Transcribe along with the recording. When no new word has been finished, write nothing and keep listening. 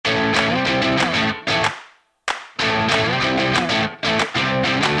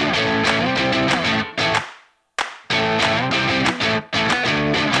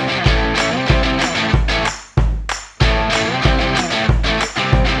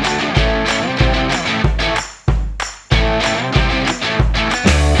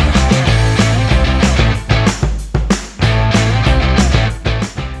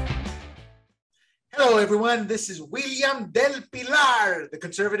everyone. This is William Del Pilar, the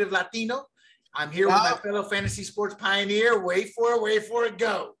conservative Latino. I'm here with my fellow fantasy sports pioneer. Wait for it,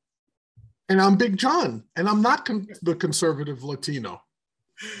 go. And I'm Big John, and I'm not the conservative Latino.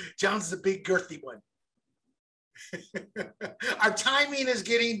 John's the big girthy one. Our timing is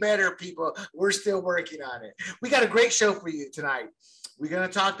getting better, people. We're still working on it. We got a great show for you tonight. We're going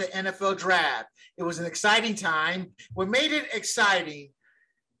to talk the NFL draft. It was an exciting time. What made it exciting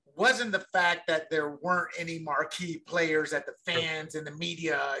wasn't the fact that there weren't any marquee players that the fans and the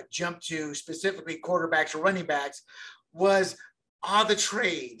media jumped to, specifically quarterbacks or running backs, was all the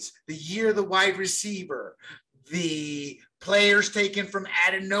trades, the year of the wide receiver, the players taken from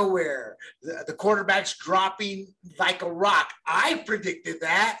out of nowhere, the quarterbacks dropping like a rock. I predicted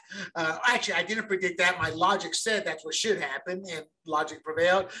that. Actually, I didn't predict that. My logic said that's what should happen, and logic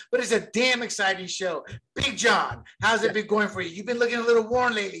prevailed. But it's a damn exciting show. Big John, how's it been going for you? You've been looking a little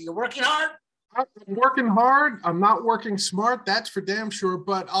worn lately. You working hard? I'm working hard. I'm not working smart. That's for damn sure.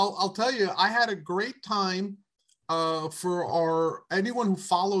 But I'll tell you, I had a great time. For anyone who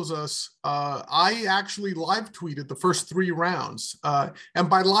follows us, I actually live tweeted the first 3 rounds. And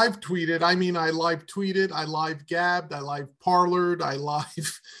by live tweeted, I mean I live tweeted, I live gabbed, I live parlored, I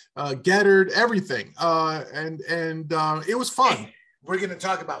live gettered, everything. And it was fun. Hey, we're going to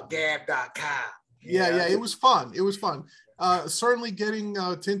talk about gab.com. Yeah, it was fun. It was fun. Certainly getting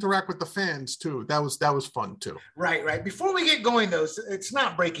to interact with the fans too. That was fun too. Right. Before we get going though, it's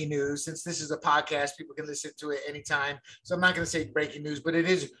not breaking news since this is a podcast. People can listen to it anytime. So I'm not going to say breaking news, but it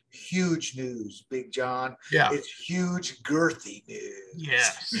is huge news, Big John. Yeah. It's huge, girthy news.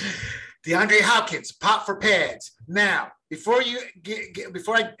 Yes. DeAndre Hopkins, pop for pads. Now, before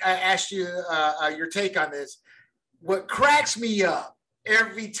I ask you your take on this, what cracks me up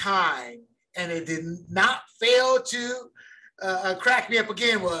every time, and it did not fail to crack me up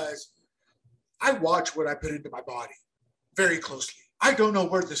again, was I watch what I put into my body very closely. I don't know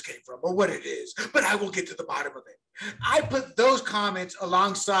where this came from or what it is, but I will get to the bottom of it. I put those comments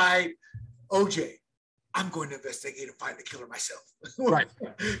alongside OJ. I'm going to investigate and find the killer myself. Right.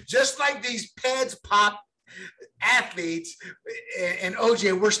 Just like these pads pop athletes and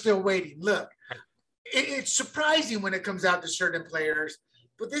OJ, we're still waiting. Look, it's surprising when it comes out to certain players.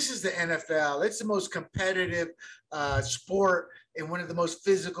 But this is the NFL. It's the most competitive sport and one of the most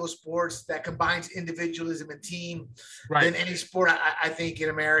physical sports that combines individualism and team than any sport, I think, in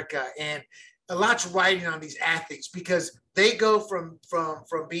America. And a lot's riding on these athletes because they go from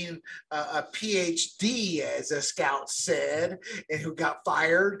being a PhD, as a scout said, and who got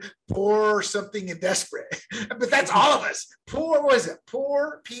fired, poor something and desperate. But that's all of us. Poor, what is it?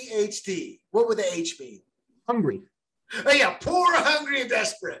 Poor PhD. What would the H mean? Hungry. Oh, yeah, poor, hungry, and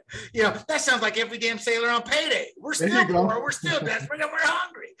desperate. You know, that sounds like every damn sailor on payday. We're still poor, we're still desperate, and we're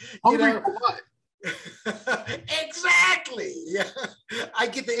hungry. Hungry for what? Exactly. Yeah, I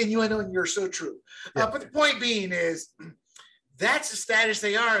get the innuendo, and you're so true. Yeah. But the point being is, that's the status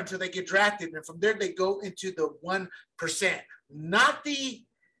they are until they get drafted, and from there they go into the 1%, not the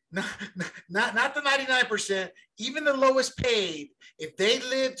 99%, even the lowest paid. If they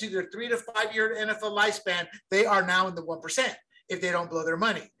live to their 3 to 5 year NFL lifespan, they are now in the 1% if they don't blow their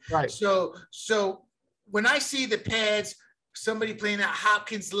money. Right. So when I see the pads, somebody playing at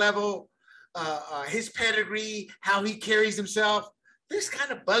Hopkins level, his pedigree, how he carries himself, this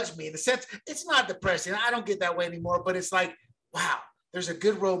kind of bugs me in the sense, it's not depressing. I don't get that way anymore, but it's like, wow, there's a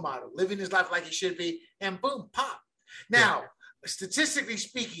good role model living his life like he should be, and boom, pop. Now, statistically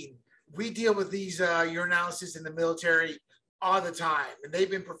speaking, we deal with these urinalysis in the military all the time, and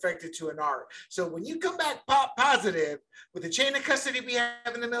they've been perfected to an art. So when you come back pop positive with the chain of custody we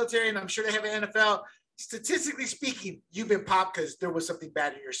have in the military, and I'm sure they have in NFL, statistically speaking, you've been popped because there was something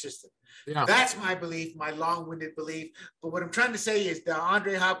bad in your system. Yeah. That's my belief, my long-winded belief. But what I'm trying to say is that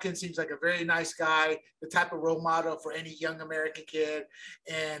DeAndre Hopkins seems like a very nice guy, the type of role model for any young American kid.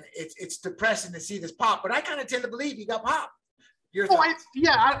 And it's depressing to see this pop, but I kind of tend to believe he got popped.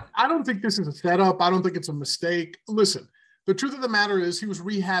 I don't think this is a setup. I don't think it's a mistake. Listen, the truth of the matter is he was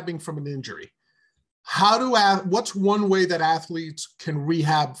rehabbing from an injury. What's one way that athletes can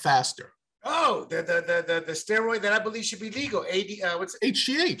rehab faster? Oh, the steroid that I believe should be legal. What's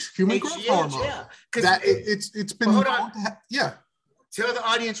HGH, human growth hormone. Yeah, that it's been. Hold on. Tell the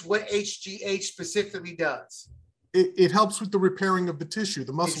audience what HGH specifically does. It helps with the repairing of the tissue,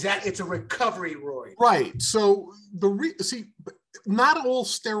 the muscle. Exactly, it's a recovery roid. Right. So not all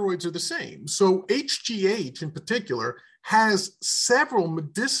steroids are the same. So HGH in particular has several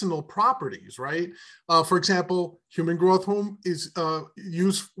medicinal properties, right? For example, human growth hormone is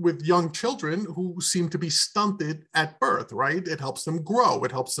used with young children who seem to be stunted at birth, right? It helps them grow.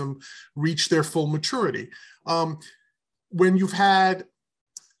 It helps them reach their full maturity. When you've had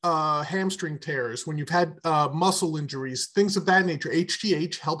hamstring tears, when you've had muscle injuries, things of that nature,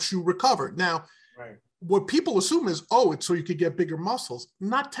 HGH helps you recover. Now, right. What people assume is, oh, it's so you could get bigger muscles.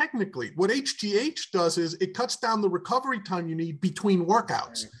 Not technically. What HGH does is it cuts down the recovery time you need between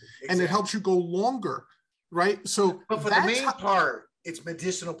workouts, exactly. And it helps you go longer, right? So, but for the main part, its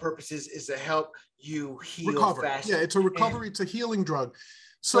medicinal purposes is to help you heal recover. faster. Yeah, it's a recovery. It's a healing drug.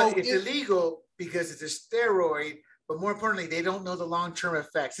 So it's illegal because it's a steroid. But more importantly, they don't know the long-term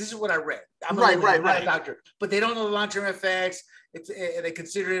effects. This is what I read. I'm not a doctor, but they don't know the long-term effects. They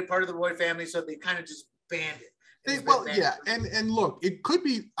consider it part of the Roy family, so they kind of just banned it. And look, it could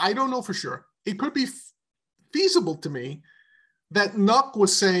be, I don't know for sure. It could be feasible to me that Nuck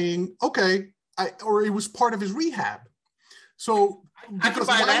was saying, okay, or it was part of his rehab. So because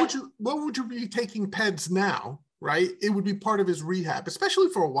what would you be taking PEDs now, right? It would be part of his rehab, especially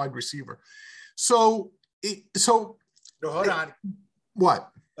for a wide receiver. No, hold on.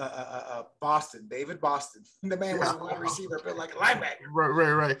 What? Boston, David Boston. The man was a wide receiver, built like a linebacker.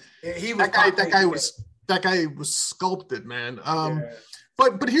 Right. Yeah, he was that guy was sculpted, man.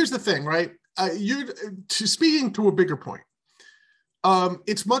 But here's the thing, right? Speaking to a bigger point,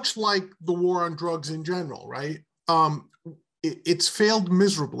 it's much like the war on drugs in general, right? It's failed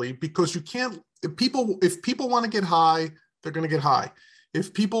miserably because you can't. If people want to get high, they're going to get high.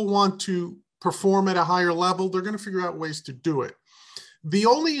 If people want to perform at a higher level, they're going to figure out ways to do it. The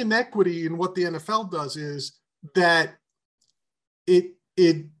only inequity in what the NFL does is that it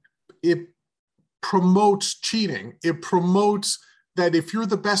promotes cheating. It promotes that if you're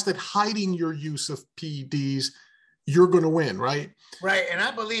the best at hiding your use of PEDs, you're going to win, right? Right, and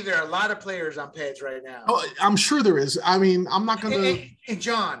I believe there are a lot of players on PEDs right now. Oh, I'm sure there is. I mean, I'm not going to... And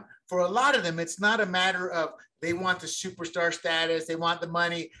John, for a lot of them, it's not a matter of they want the superstar status, they want the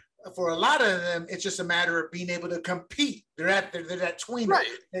money. For a lot of them, it's just a matter of being able to compete. They're that tweener, right?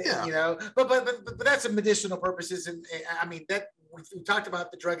 Yeah. You know. But that's a medicinal purposes, and I mean that we talked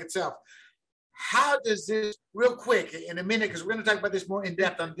about the drug itself. How does this, real quick, in a minute, because we're going to talk about this more in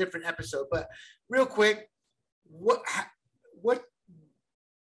depth on a different episode. But real quick, what?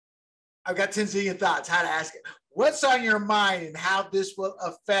 I've got 10 zillion thoughts. How to ask it? What's on your mind, and how this will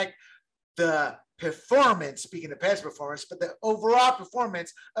affect the performance, speaking of past performance, but the overall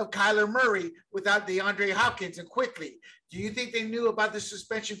performance of Kyler Murray without DeAndre Hopkins and quickly? Do you think they knew about the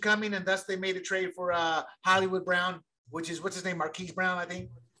suspension coming and thus they made a trade for Hollywood Brown, which is, what's his name? Marquise Brown, I think.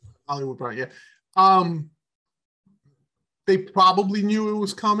 Hollywood Brown, yeah. They probably knew it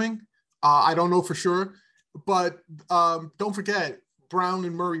was coming. I don't know for sure, but don't forget, Brown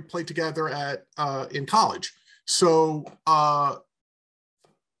and Murray played together in college. So I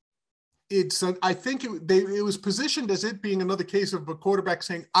think it was positioned as it being another case of a quarterback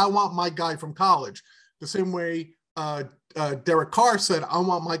saying, I want my guy from college. The same way Derek Carr said, I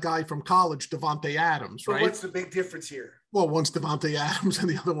want my guy from college, Devontae Adams, right? But what's the big difference here? Well, one's Devontae Adams and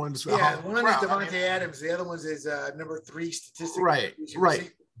the other one's... one is Devontae Adams. The other one is number 3 statistic.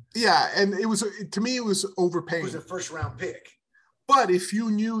 Right. Yeah, and to me, it was overpaying. It was a first-round pick. But if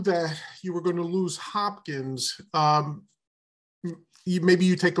you knew that you were going to lose Hopkins... maybe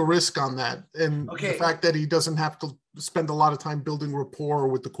you take a risk on that, and the fact that he doesn't have to spend a lot of time building rapport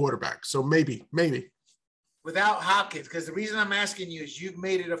with the quarterback. So maybe without Hopkins, because the reason I'm asking you is you've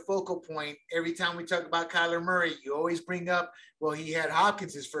made it a focal point every time we talk about Kyler Murray. You always bring up, well, he had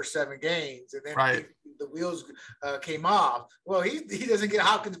Hopkins his first 7 games, and then the wheels came off. Well, he doesn't get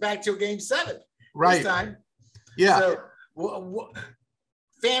Hopkins back till game 7 this time. Yeah. So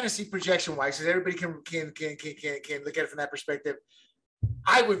fantasy projection wise, because everybody can look at it from that perspective.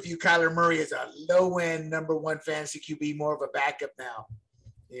 I would view Kyler Murray as a low-end number 1 fantasy QB, more of a backup now.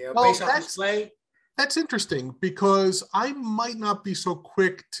 Based on his play. That's interesting, because I might not be so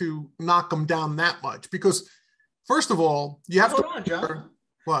quick to knock him down that much. Because first of all, you have to. Hold on, John.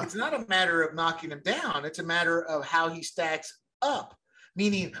 What? It's not a matter of knocking him down. It's a matter of how he stacks up.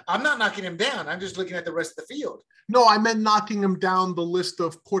 Meaning, I'm not knocking him down. I'm just looking at the rest of the field. No, I meant knocking him down the list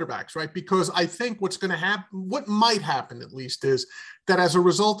of quarterbacks, right? Because I think what's going to happen, what might happen at least, is that as a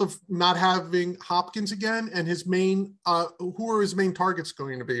result of not having Hopkins again, and his main, who are his main targets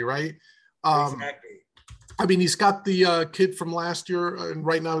going to be, right? Exactly. I mean, he's got the kid from last year, and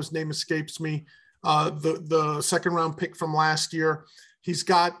right now his name escapes me. The second round pick from last year. He's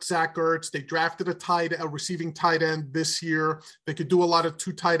got Zach Ertz. They drafted a receiving tight end this year. They could do a lot of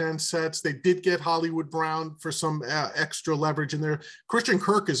 2 tight end sets. They did get Hollywood Brown for some extra leverage in there. Christian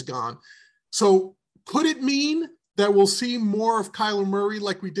Kirk is gone. So could it mean that we'll see more of Kyler Murray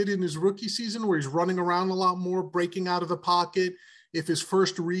like we did in his rookie season, where he's running around a lot more, breaking out of the pocket? If his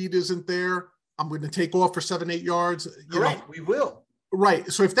first read isn't there, I'm going to take off for 7-8 yards. Correct. We will.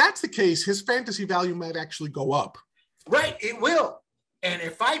 Right. So if that's the case, his fantasy value might actually go up. Right. It will. And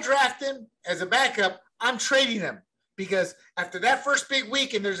if I draft him as a backup, I'm trading him, because after that first big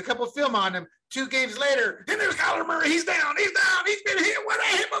week and there's a couple of film on him, 2 games later, and there's Kyler Murray. He's down. He's been hit. What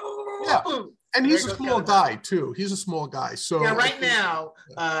a hit. Yeah. And he's a small guy too. He's a small guy. So yeah, right now,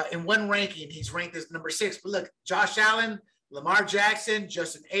 in one ranking, he's ranked as number 6. But look, Josh Allen, Lamar Jackson,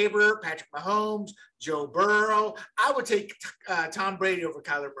 Justin Herbert, Patrick Mahomes, Joe Burrow. I would take Tom Brady over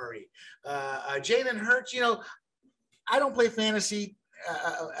Kyler Murray. Jalen Hurts, I don't play fantasy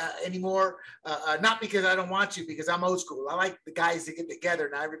anymore, not because I don't want to, because I'm old school. I like the guys that get together.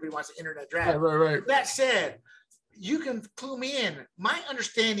 Now everybody wants to internet draft. Right. That said, you can clue me in. My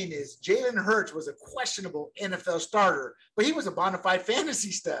understanding is Jalen Hurts was a questionable NFL starter, but he was a bona fide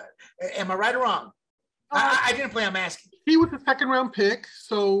fantasy stud. Am I right or wrong? I didn't play. I'm asking. He was a 2nd-round pick,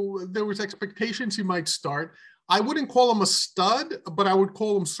 so there was expectations he might start. I wouldn't call him a stud, but I would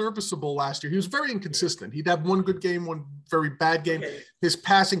call him serviceable last year. He was very inconsistent. He'd have one good game, one very bad game. Okay. His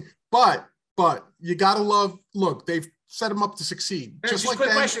passing, but you got to love, look, they've set him up to succeed. Just like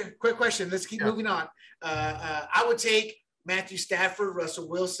quick question. Let's keep moving on. I would take Matthew Stafford, Russell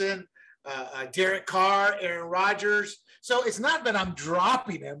Wilson, Derek Carr, Aaron Rodgers. So it's not that I'm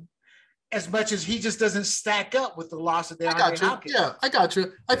dropping him as much as he just doesn't stack up with the loss of DeAndre Hopkins. Yeah, I got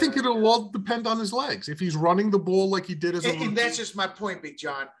you. I think it'll all depend on his legs. If he's running the ball like he did as a rookie. And that's just my point, Big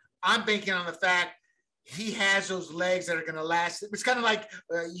John. I'm banking on the fact he has those legs that are going to last. It's kind of like,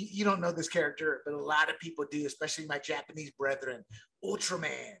 you don't know this character, but a lot of people do, especially my Japanese brethren. Ultraman.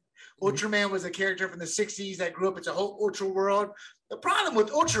 Mm-hmm. Ultraman was a character from the 60s that grew up. It's a whole ultra world. The problem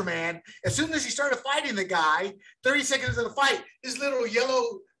with Ultraman, as soon as he started fighting the guy, 30 seconds of the fight, his little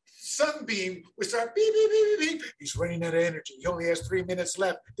yellow sunbeam would start beep, beep, beep, beep, beep. He's running out of energy. He only has 3 minutes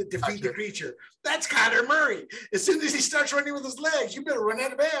left to defeat the creature. That's Kyler Murray. As soon as he starts running with his legs, you better run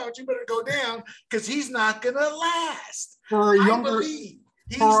out of bounds. You better go down, because he's not going to last. For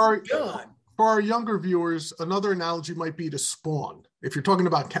our younger viewers, another analogy might be to Spawn. If you're talking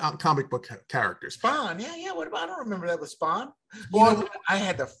about comic book characters. Spawn, yeah. What about? I don't remember that with Spawn. Well, I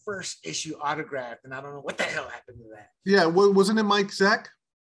had the first issue autographed, and I don't know what the hell happened to that. Yeah, wasn't it Mike Zeck?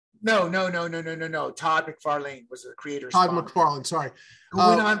 No. Todd McFarlane was the creator. Todd McFarlane, sorry. Who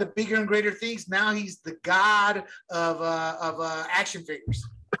went on to bigger and greater things. Now he's the god of action figures.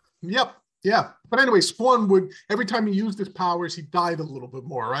 Yep. Yeah. But anyway, Spawn would, every time he used his powers, he died a little bit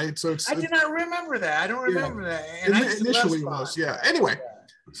more, right? So I did not remember that. I don't remember that. And initially it was, Anyway.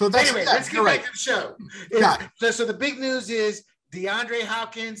 So that's let's get back to the show. So the big news is DeAndre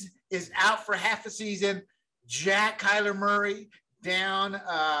Hopkins is out for half a season. Kyler Murray down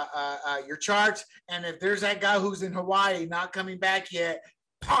your charts, and if there's that guy who's in Hawaii not coming back yet,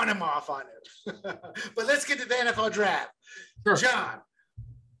 pawn him off on him. But let's get to the NFL draft. Sure. John,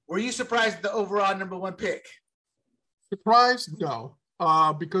 were you surprised at the overall number 1 pick? Surprised? No,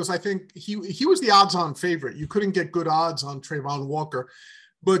 because I think he was the odds-on favorite. You couldn't get good odds on Trayvon Walker,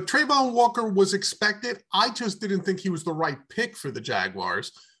 but Trayvon Walker was expected. I just didn't think he was the right pick for the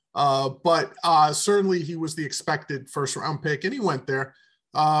Jaguars. But certainly he was the expected 1st-round pick, and he went there.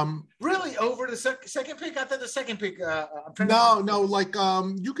 Really, over the second pick? I thought the second pick.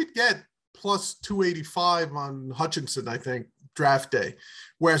 You could get plus 285 on Hutchinson, I think, draft day.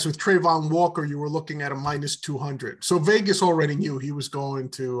 Whereas with Trayvon Walker, you were looking at a minus 200. So Vegas already knew he was already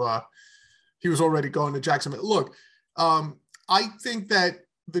going to Jacksonville. Look, I think that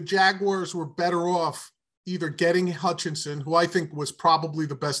the Jaguars were better off either getting Hutchinson, who I think was probably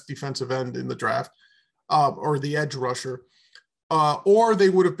the best defensive end in the draft, or the edge rusher, or they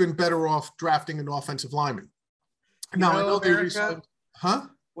would have been better off drafting an offensive lineman. Now, I know they recently,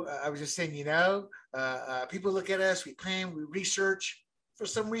 I was just saying, people look at us, we plan, we research. For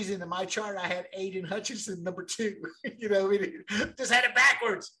some reason, in my chart, I had Aiden Hutchinson number 2. Just had it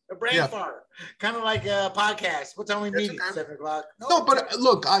backwards. A brain fart. Kind of like a podcast. What time we meet? 7 o'clock. No, but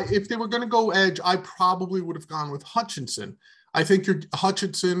look, if they were going to go edge, I probably would have gone with Hutchinson. I think you're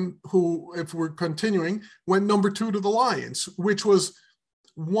Hutchinson, who, if we're continuing, went number 2 to the Lions, which was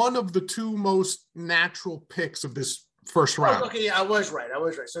one of the 2 most natural picks of this first round. Okay, yeah, I was right.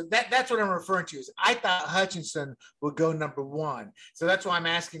 So that's what I'm referring to. Is I thought Hutchinson would go number 1. So that's why I'm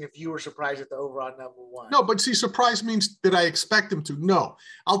asking if you were surprised at the overall number 1. No, but see, surprise means did I expect him to? No.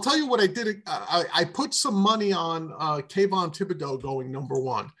 I'll tell you what I did. I put some money on Kayvon Thibodeau going number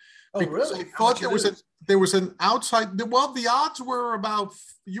 1. Oh, really? I thought there was an outside. Well, the odds were about,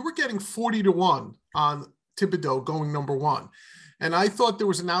 you were getting 40-1 on Thibodeau going number 1. And I thought there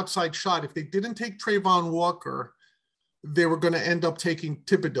was an outside shot. If they didn't take Trayvon Walker, they were going to end up taking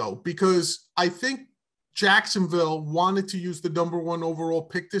Thibodeau, because I think Jacksonville wanted to use the number 1 overall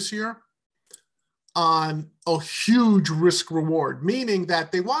pick this year on a huge risk reward, meaning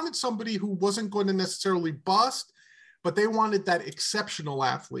that they wanted somebody who wasn't going to necessarily bust, but they wanted that exceptional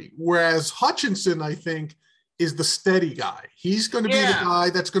athlete. Whereas Hutchinson, I think, is the steady guy. He's going to be the guy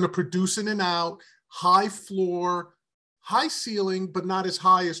that's going to produce in and out, high floor, high ceiling, but not as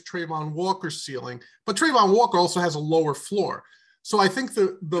high as Trayvon Walker's ceiling. But Trayvon Walker also has a lower floor. So I think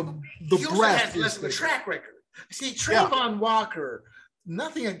the breadth has less of a track record. See, Trayvon Walker,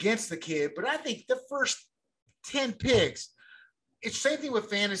 nothing against the kid, but I think the first 10 picks, it's the same thing with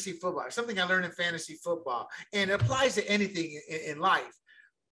fantasy football. Something I learned in fantasy football, and it applies to anything in life.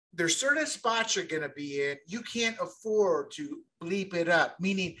 There's certain spots you're going to be in. You can't afford to bleep it up,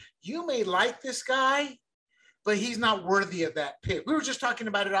 meaning you may like this guy, but he's not worthy of that pick. We were just talking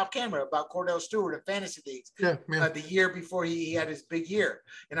about it off camera about Cordell Stewart in fantasy leagues the year before he had his big year.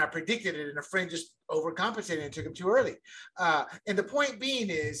 And I predicted it, and a friend just overcompensated and took him too early. And the point being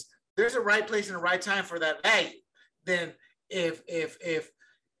is there's a right place and a right time for that value. Then if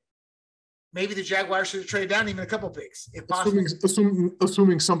maybe the Jaguars should have traded down even a couple picks, if possible.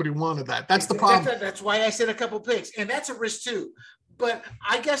 Assuming somebody wanted that. That's the problem. That's why I said a couple picks. And that's a risk too. But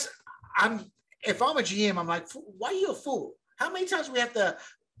I guess if I'm a GM, I'm like, why are you a fool? How many times do we have to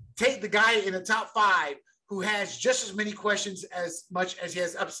take the guy in the top 5 who has just as many questions as much as he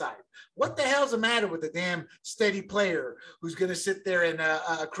has upside? What the hell's the matter with a damn steady player who's going to sit there and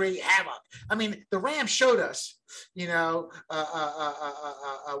create havoc? I mean, the Rams showed us, with the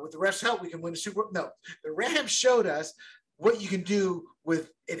refs' help, we can win the Super Bowl. No, the Rams showed us what you can do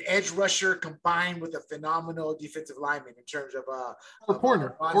with an edge rusher combined with a phenomenal defensive lineman in terms of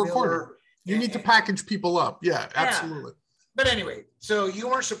corner. You need to package people up. Yeah, absolutely. But anyway, so you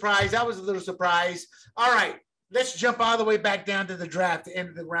weren't surprised. I was a little surprised. All right, let's jump all the way back down to the draft, the end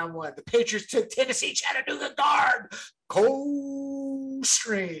of the round 1. The Patriots took Tennessee Chattanooga guard Cole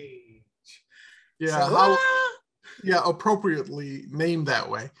Strange. Yeah, appropriately named that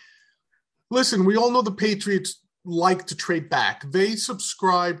way. Listen, we all know the Patriots like to trade back. They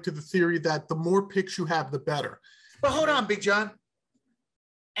subscribe to the theory that the more picks you have, the better. But hold on, Big John.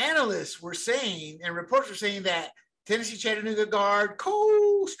 Analysts were saying, and reports were saying, that Tennessee Chattanooga guard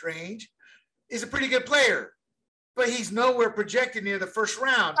Cole Strange is a pretty good player, but he's nowhere projected near the first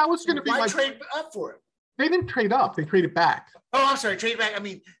round. That was going to be why trade up for him? They didn't trade up; they traded back. Oh, I'm sorry, trade back. I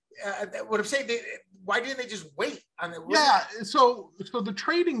mean, what I'm saying, why didn't they just wait on the? Yeah, so the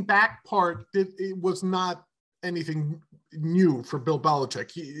trading back part, it was not anything new for Bill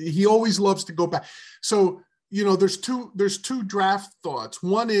Belichick. He always loves to go back. So. There's two draft thoughts.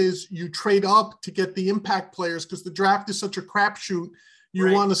 One is you trade up to get the impact players because the draft is such a crapshoot. You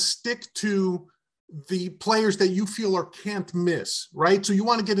want to stick to the players that you feel can't miss, right? So you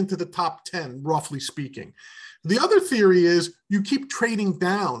want to get into the top 10, roughly speaking. The other theory is you keep trading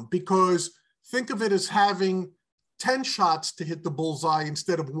down because think of it as having 10 shots to hit the bullseye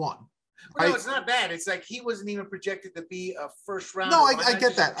instead of 1. Well, no, it's not bad. It's like he wasn't even projected to be a first round. No, I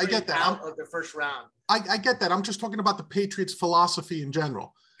get that. I get that. Out of the first round. I get that. I'm just talking about the Patriots' philosophy in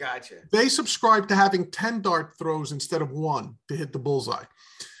general. Gotcha. They subscribe to having 10 dart throws instead of 1 to hit the bullseye.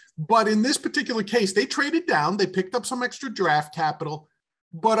 But in this particular case, they traded down. They picked up some extra draft capital.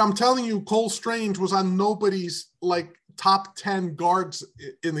 But I'm telling you, Cole Strange was on nobody's top 10 guards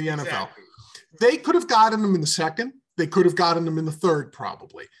in the NFL. They could have gotten him in the second. They could have gotten him in the third,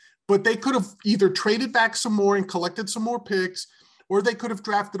 probably. But they could have either traded back some more and collected some more picks, or they could have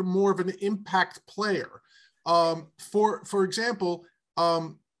drafted more of an impact player. For example,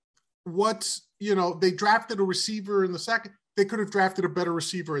 they drafted a receiver in the second. They could have drafted a better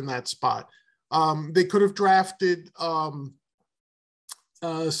receiver in that spot. They could have drafted some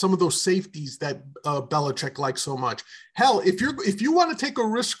of those safeties that Belichick likes so much. Hell, if you want to take a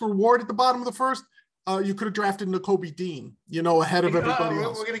risk reward at the bottom of the first, you could have drafted Nakobe Dean, ahead of everybody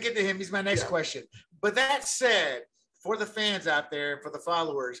else. We're going to get to him. He's my next question. But that said, for the fans out there, for the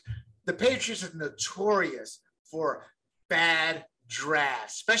followers, the Patriots are notorious for bad draft,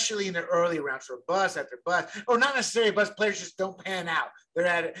 especially in the early rounds for bust after bust, or not necessarily bust. Players just don't pan out. They're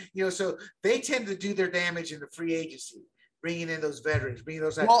at it, so they tend to do their damage in the free agency, bringing in those veterans, bringing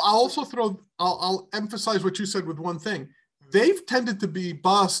those. Well, I'll emphasize what you said with one thing. They've tended to be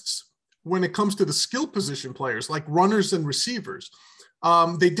busts when it comes to the skill position players, like runners and receivers.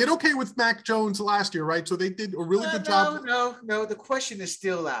 They did okay with Mac Jones last year, right? So they did a really good job. No. The question is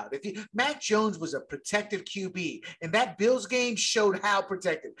still out. Mac Jones was a protected QB, and that Bills game showed how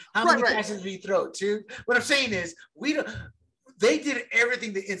protected. How many passes did he throw? Two. What I'm saying is, they did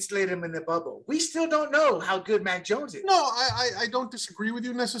everything to insulate him in the bubble. We still don't know how good Mac Jones is. No, I don't disagree with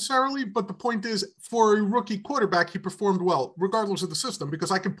you necessarily, but the point is, for a rookie quarterback, he performed well, regardless of the system, because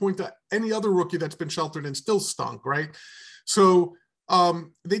I can point to any other rookie that's been sheltered and still stunk, right? So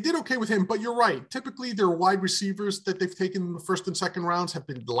they did okay with him, but you're right. Typically, their wide receivers that they've taken in the first and second rounds have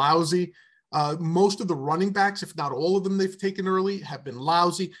been lousy. Most of the running backs, if not all of them they've taken early, have been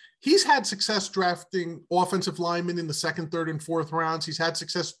lousy. He's had success drafting offensive linemen in the second, third, and fourth rounds. He's had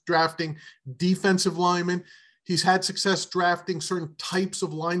success drafting defensive linemen. He's had success drafting certain types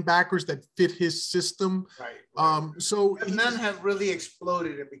of linebackers that fit his system. Right. So none have really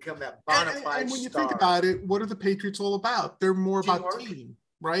exploded and become that bona fide and when you star. think about it, what are the Patriots all about? They're more about team,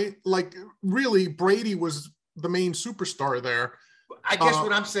 right? Like, really, Brady was the main superstar there. I guess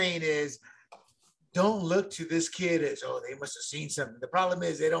what I'm saying is, don't look to this kid as, they must have seen something. The problem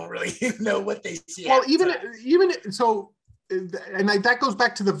is they don't really know what they see. Well, even so, and that goes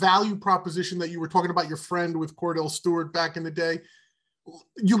back to the value proposition that you were talking about your friend with Cordell Stewart back in the day.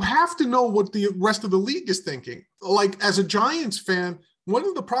 You have to know what the rest of the league is thinking. Like, as a Giants fan, one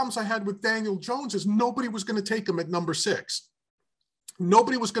of the problems I had with Daniel Jones is nobody was going to take him at number 6.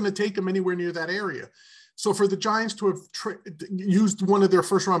 Nobody was going to take him anywhere near that area. So for the Giants to have used one of their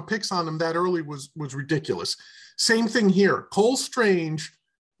first round picks on him that early was ridiculous. Same thing here. Cole Strange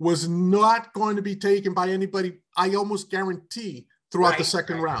was not going to be taken by anybody, I almost guarantee, throughout the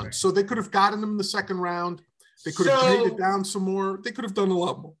second round. Right. So they could have gotten him in the second round. They could have traded down some more. They could have done a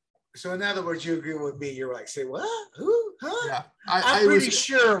lot more. So in other words, you agree with me. You're like, say what? Who? Huh? Yeah. I'm pretty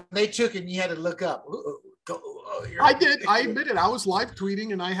sure when they took him, you had to look up. I did. I admit it. I was live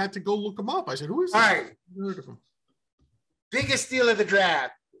tweeting and I had to go look him up. I said, who is this? All right. Heard of him. Biggest steal of the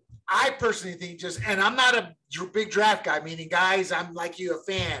draft. I personally think and I'm not a big draft guy, meaning, guys, I'm like you, a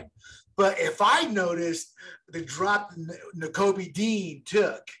fan. But if I noticed the drop Nakobe Dean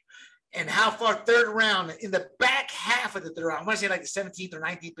took and how far third round, in the back half of the third round, I want to say like the 17th or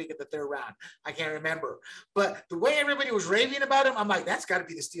 19th pick of the third round. I can't remember. But the way everybody was raving about him, I'm like, that's got to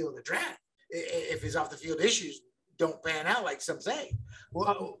be the steal of the draft. If his off the field issues don't pan out like some say.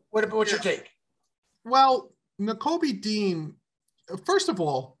 What's your take? Well, Nakobe Dean, first of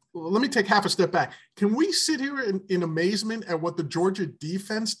all, let me take half a step back. Can we sit here in amazement at what the Georgia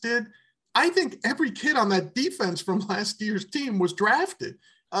defense did? I think every kid on that defense from last year's team was drafted.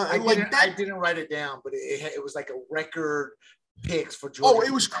 I didn't write it down, but it was like a record picks for Georgia. Oh, it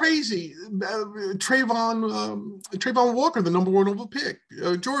was crazy. Trayvon Walker, the number 1 overall pick.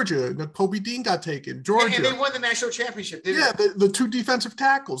 Georgia. Nakobe Dean got taken. Georgia. And they won the national championship, didn't they? The 2 defensive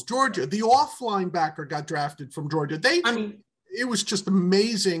tackles. Georgia. The off linebacker got drafted from Georgia. It was just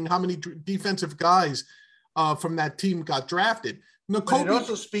amazing how many defensive guys from that team got drafted. But it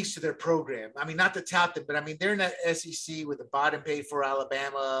also speaks to their program. I mean, not to tout them, but they're in that SEC with the bottom paid for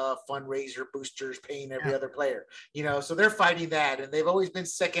Alabama fundraiser boosters paying every other player, so they're fighting that. And they've always been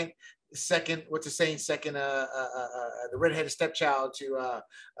second, what's the saying? Second, the redheaded stepchild to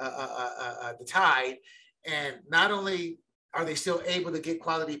the Tide. And not only are they still able to get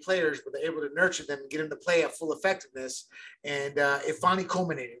quality players, but they're able to nurture them and get them to play at full effectiveness. And it finally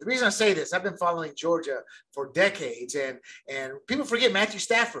culminated. The reason I say this, I've been following Georgia for decades, and people forget Matthew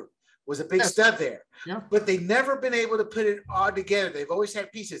Stafford was a big stud there. Yeah. But they've never been able to put it all together. They've always had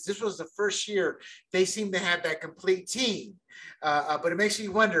pieces. This was the first year they seem to have that complete team. But it makes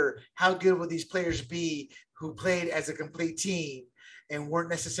you wonder, how good will these players be who played as a complete team and weren't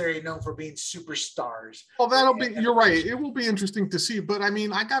necessarily known for being superstars? Well, you're right. It will be interesting to see. But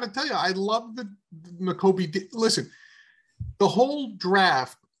I got to tell you, I love the Nakobe. Listen, the whole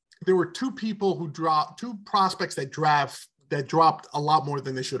draft, there were 2 people who dropped, 2 prospects that dropped a lot more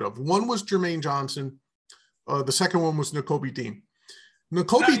than they should have. One was Jermaine Johnson. The second one was Nakobe Dean.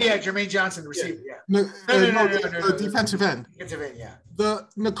 Jermaine Johnson, the receiver. No, defensive end. Defensive end, yeah. The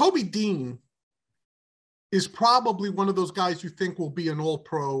Nakobe Dean is probably one of those guys you think will be an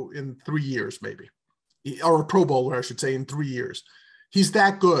all-pro in 3 years, maybe, or a Pro Bowler, I should say, in 3 years. He's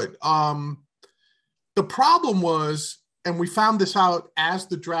that good. The problem was, and we found this out as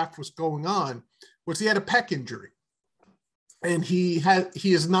the draft was going on, was he had a pec injury. and he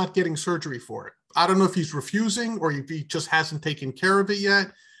is not getting surgery for it. I don't know if he's refusing or if he just hasn't taken care of it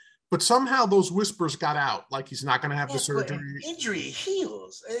yet, but somehow those whispers got out, like he's not going to have the surgery. Injury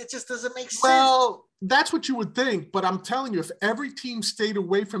heals. It just doesn't make sense. Well, that's what you would think, but I'm telling you, if every team stayed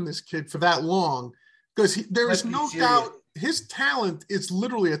away from this kid for that long, because there is no doubt his talent is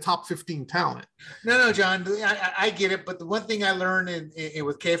literally a top 15 talent. No, John, I get it. But the one thing I learned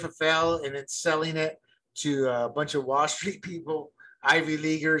with KFFL and it's selling it to a bunch of Wall Street people, Ivy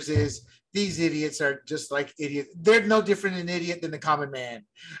Leaguers, is these idiots are just like idiots. They're no different an idiot than the common man.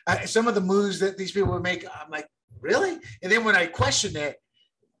 Some of the moves that these people would make, I'm like, really? And then when I question it,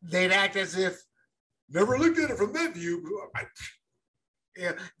 they'd act as if never looked at it from that view.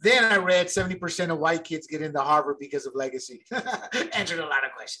 Yeah. Then I read 70% of white kids get into Harvard because of legacy. Answered a lot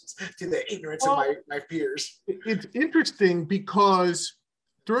of questions to the ignorance of my peers. It's interesting because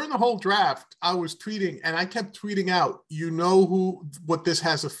during the whole draft, I was tweeting and I kept tweeting out, what this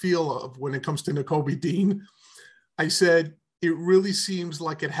has a feel of when it comes to Nakobe Dean. I said, it really seems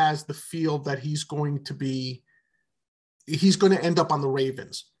like it has the feel that he's going to end up on the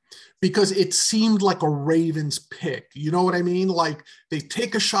Ravens. Because it seemed like a Ravens pick. You know what I mean? Like they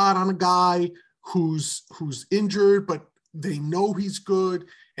take a shot on a guy who's injured, but they know he's good.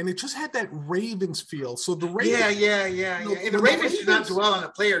 And it just had that Ravens feel. So the Ravens. Yeah. And the Ravens do not dwell on a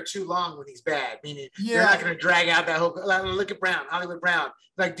player too long when he's bad. Meaning they're not going to drag out that whole. Look at Brown, Hollywood Brown.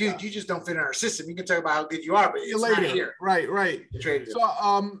 Like, dude, you just don't fit in our system. You can talk about how good you are, but it's not here. Right. So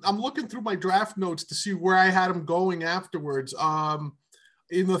I'm looking through my draft notes to see where I had him going afterwards.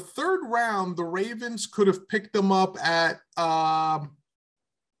 In the third round, the Ravens could have picked them up at, I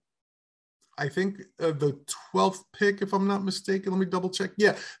think the 12th pick, if I'm not mistaken. Let me double check.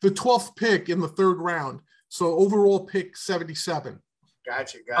 Yeah, the 12th pick in the third round. So overall pick 77.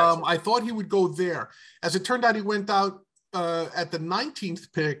 Gotcha. I thought he would go there. As it turned out, he went out at the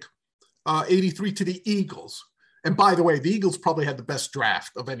 19th pick, 83 to the Eagles. And by the way, the Eagles probably had the best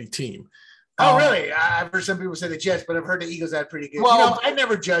draft of any team. Oh, really? I've heard some people say the Jets, but I've heard the Eagles had pretty good. Well, I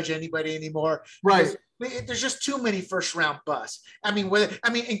never judge anybody anymore. Right. There's just too many first-round busts. I mean,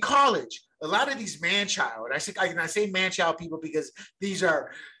 in college, a lot of these man-child, I say man-child people because these are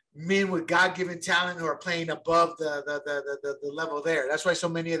men with God-given talent who are playing above the level there. That's why so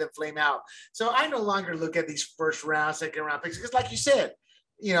many of them flame out. So I no longer look at these first-round, second-round picks because, like you said,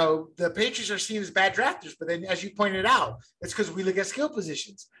 the Patriots are seen as bad drafters, but then as you pointed out, it's because we look at skill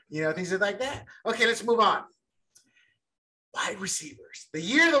positions, things like that. Okay, let's move on. Wide receivers. The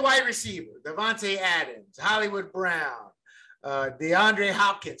year of the wide receiver, Davante Adams, Hollywood Brown, DeAndre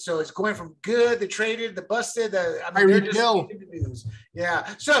Hopkins. So it's going from good, the traded, the busted, they're just in the news. Yeah.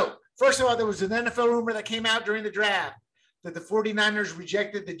 So first of all, there was an NFL rumor that came out during the draft that the 49ers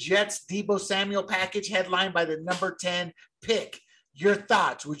rejected the Jets' Deebo Samuel package headlined by the number 10 pick. Your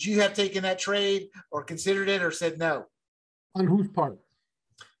thoughts? Would you have taken that trade or considered it or said no? On whose part?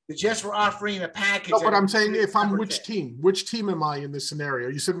 The Jets were offering a package. No, but I'm saying if I'm which team am I in this scenario?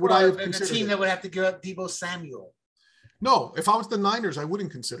 You said would I have considered the team that would have to give up Deebo Samuel? No, if I was the Niners, I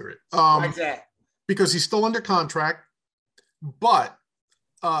wouldn't consider it. Why that? Because he's still under contract, but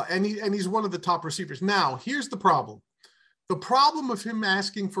and he's one of the top receivers. Now, here's the problem. The problem of him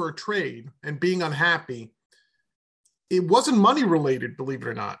asking for a trade and being unhappy, it wasn't money related, believe it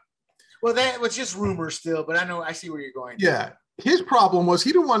or not. Well, that was just rumors still, but I see where you're going. Yeah. His problem was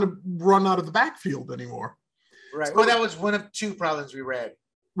he didn't want to run out of the backfield anymore. Right. So, well, that was one of two problems we read.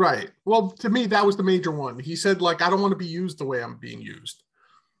 Right. Well, to me, that was the major one. He said, I don't want to be used the way I'm being used.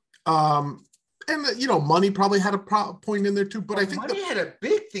 And, money probably had a point in there too. But I think money had a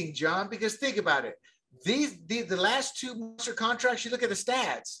big thing, John, because think about it. The last two monster contracts, you look at the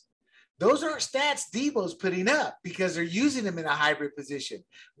stats. Those aren't stats Deebo's putting up because they're using him in a hybrid position.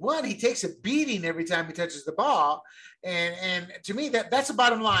 One, he takes a beating every time he touches the ball. And to me, that's the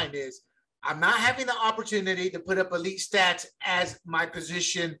bottom line is I'm not having the opportunity to put up elite stats as my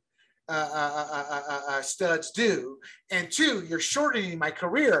position studs do. And two, you're shortening my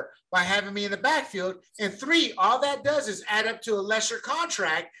career by having me in the backfield. And three, all that does is add up to a lesser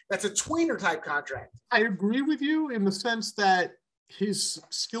contract. That's a tweener type contract. I agree with you in the sense that his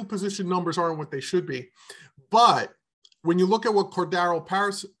skill position numbers aren't what they should be. But when you look at what Cordero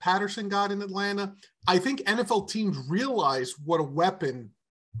Patterson got in Atlanta, I think NFL teams realize what a weapon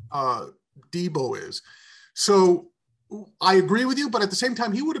Deebo is. So I agree with you, but at the same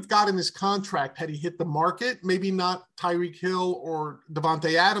time, he would have gotten his contract had he hit the market. Maybe not Tyreek Hill or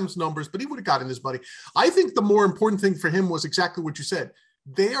Davante Adams numbers, but he would have gotten his money. I think the more important thing for him was exactly what you said.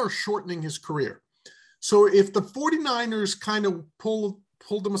 They are shortening his career. So if the 49ers kind of pull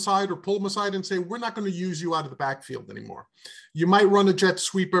pull them aside and say, we're not going to use you out of the backfield anymore. You might run a jet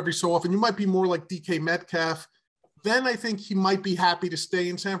sweep every so often. You might be more like DK Metcalf. Then I think he might be happy to stay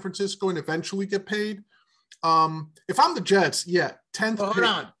in San Francisco and eventually get paid. If I'm the Jets, 10th Well, hold pick,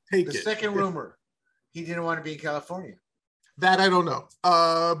 on. take the it. second rumor, he didn't want to be in California. That I don't know.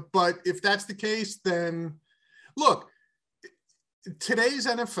 But if that's the case, then look, today's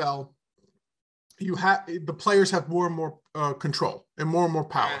NFL, the players have more and more control and more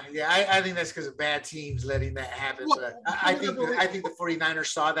power. I think that's because of bad teams letting that happen. Look, but I think the 49ers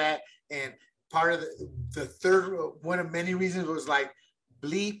saw that, and part of the third one of many reasons was like,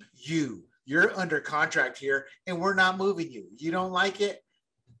 bleep you. You're under contract here, and we're not moving you. You don't like it?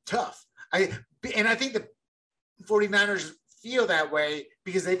 Tough. I think the 49ers feel that way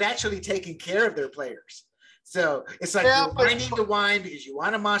because they've actually taken care of their players. So it's like you're whining the wine because you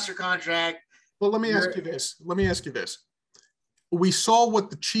want a monster contract. Well, let me ask you this. We saw what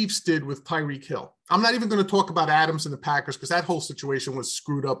the Chiefs did with Tyreek Hill. I'm not even going to talk about Adams and the Packers because that whole situation was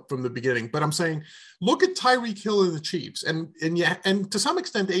screwed up from the beginning. But I'm saying, look at Tyreek Hill and the Chiefs, and to some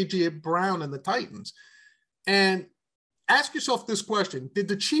extent AJ Brown and the Titans, and ask yourself this question: did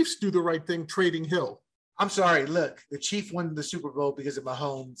the Chiefs do the right thing trading Hill? I'm sorry. Look, the Chiefs won the Super Bowl because of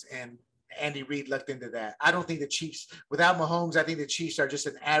Mahomes, and Andy Reid looked into that. I don't think the Chiefs, without Mahomes, I think the Chiefs are just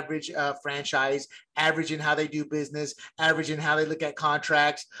an average franchise, average in how they do business, average in how they look at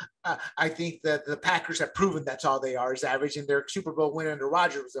contracts. I think that the Packers have proven that's all they are, is average, and their Super Bowl win under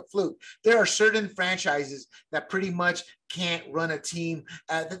Rodgers was a fluke. There are certain franchises that pretty much can't run a team,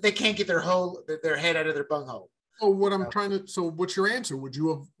 that they can't get their head out of their bunghole. So what's your answer? Would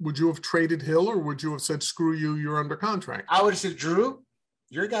you have traded Hill, or would you have said, screw you, you're under contract? I would have said, Drew,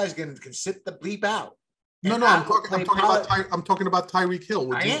 your guys can sit the bleep out. No, I'm talking about Tyreek Hill.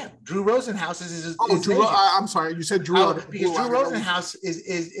 Drew Rosenhaus is his Drew. I'm sorry, you said Drew. Because Drew Rosenhaus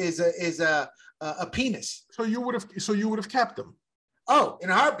is a penis. So you would have kept him. Oh, in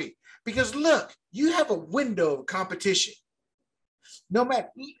a heartbeat. Because look, you have a window of competition. No matter,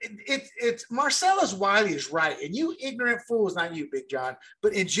 it's Marcellus Wiley is right, and you ignorant fools, not you, Big John,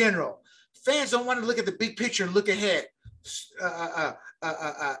 but in general, fans don't want to look at the big picture and look ahead.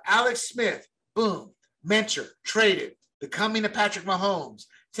 Alex Smith, boom, mentor, traded. The coming of Patrick Mahomes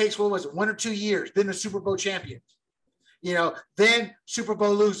takes, 1 or 2 years, then the Super Bowl champion, then Super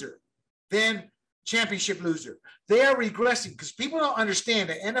Bowl loser, then championship loser. They are regressing because people don't understand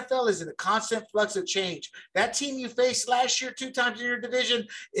that NFL is in a constant flux of change. That team you faced last year 2 times in your division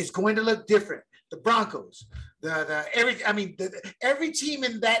is going to look different. The Broncos, every team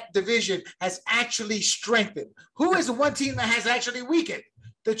in that division has actually strengthened. Who is the one team that has actually weakened?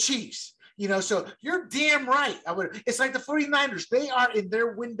 The Chiefs. So you're damn right. It's like the 49ers. They are in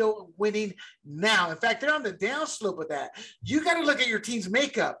their window of winning now. In fact, they're on the downslope of that. You got to look at your team's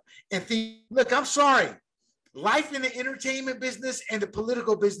makeup and think, look, I'm sorry. Life in the entertainment business and the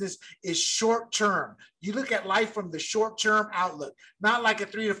political business is short term. You look at life from the short term outlook, not like a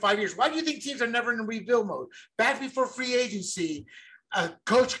 3 to 5 years. Why do you think teams are never in rebuild mode? Back before free agency, a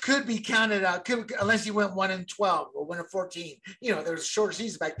coach could be counted out unless he went 1-12 or 1-14. There was shorter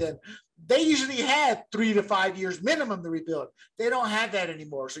seasons back then. They usually had 3 to 5 years minimum to rebuild. They don't have that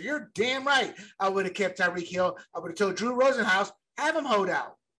anymore. So you're damn right. I would have kept Tyreek Hill. I would have told Drew Rosenhaus, have him hold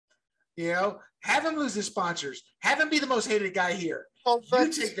out. Have him lose his sponsors. Have him be the most hated guy here. Well,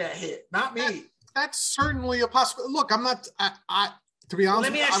 you take that hit, not me. That's certainly a possibility. Look, I'm not. To be honest,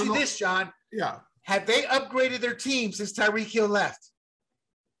 let me ask you this, John. Yeah. Have they upgraded their team since Tyreek Hill left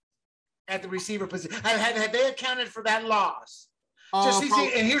at the receiver position? Have they accounted for that loss?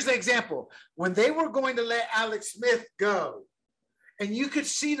 And here's the example. When they were going to let Alex Smith go, and you could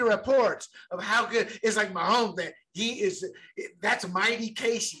see the reports of how good it's like Mahomes, that that's mighty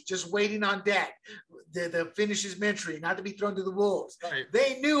Casey just waiting on Dak to finish his mentoring, not to be thrown to the wolves. Right.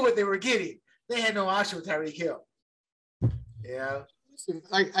 They knew what they were getting. They had no option with Tyreek Hill. Yeah.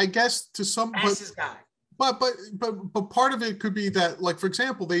 I guess to some that's his guy. But part of it could be that, like, for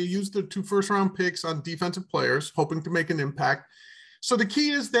example, they used their 2 first-round picks on defensive players, hoping to make an impact. So the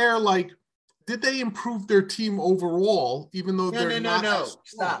key is there, like, did they improve their team overall, even though No.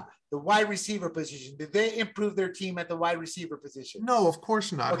 Stop. The wide receiver position. Did they improve their team at the wide receiver position? No, of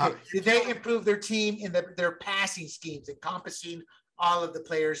course not. Okay. Did they improve their team in their passing schemes, encompassing all of the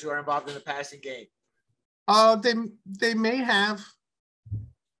players who are involved in the passing game? They may have.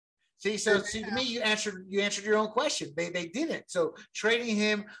 See, to me, you answered your own question. They didn't. So trading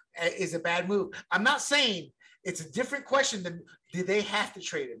him is a bad move. I'm not saying It's a different question than did they have to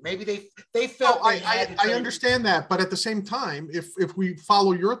trade him? Maybe they felt they had to trade I understand that, but at the same time, if we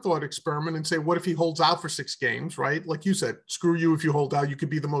follow your thought experiment and say, what if he holds out for 6 games, right? Like you said, screw you if you hold out, you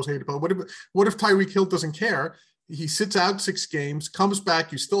could be the most hated player. What if Tyreek Hill doesn't care? He sits out 6 games, comes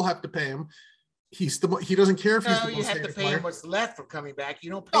back, you still have to pay him. He doesn't care if he's the most you have hated to pay player. him what's left for coming back.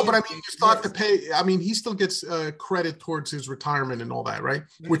 You don't pay. No, but I him mean, you still have to pay. I mean, he still gets credit towards his retirement and all that, right?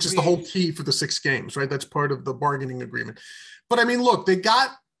 Which is the whole key for the 6 games, right? That's part of the bargaining agreement. But I mean, look, they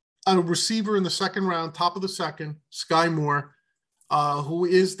got a receiver in the 2nd round, top of the 2nd, Sky Moore, who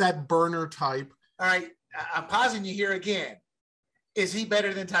is that burner type. All right, I'm pausing you here again. Is he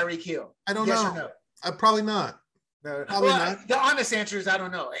better than Tyreek Hill? I don't know. Yes or no? Probably not. No. Probably well, not. The honest answer is I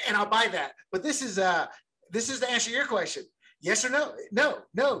don't know, and I'll buy that. But this is to answer your question. Yes or no?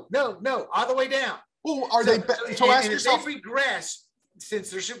 No. All the way down. Well, are they? So ask yourself. If they've regressed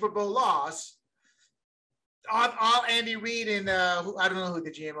since their Super Bowl loss, all Andy Reid and I don't know who the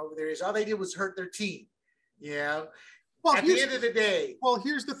GM over there is. All they did was hurt their team. Yeah. Well, at the end of the day. Well,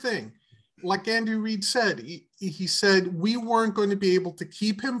 here's the thing. Like Andy Reid said, he said we weren't going to be able to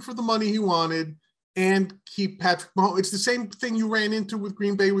keep him for the money he wanted and keep Patrick Mahomes. It's the same thing you ran into with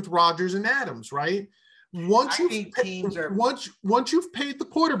Green Bay with Rodgers and Adams, right? Once you've paid the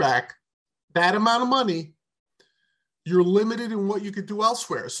quarterback that amount of money, you're limited in what you could do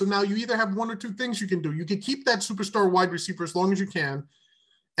elsewhere. So now you either have one or two things you can do. You can keep that superstar wide receiver as long as you can,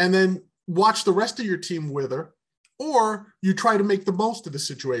 and then watch the rest of your team wither, or you try to make the most of the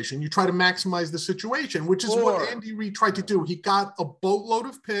situation. You try to maximize the situation, which is what Andy Reid tried to do. He got a boatload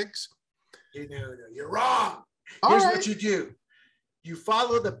of picks. No, you're wrong. Here's what you do. You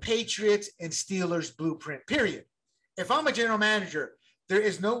follow the Patriots and Steelers blueprint, period. If I'm a general manager, there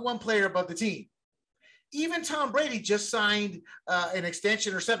is no one player above the team. Even Tom Brady just signed an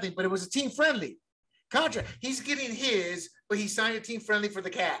extension or something, but it was a team-friendly contract. He's getting his, but he signed a team-friendly for the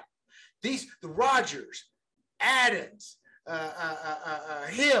cap. The Rodgers, Adams,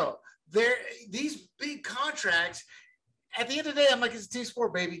 Hill, these big contracts, at the end of the day, I'm like, it's a team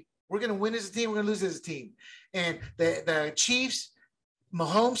sport, baby. We're going to win as a team. We're going to lose as a team. And the Chiefs,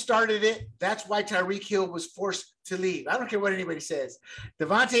 Mahomes started it. That's why Tyreek Hill was forced to leave. I don't care what anybody says.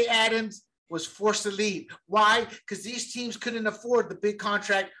 Davante Adams was forced to leave. Why? Because these teams couldn't afford the big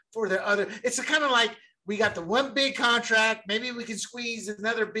contract for their other. It's kind of like we got the one big contract. Maybe we can squeeze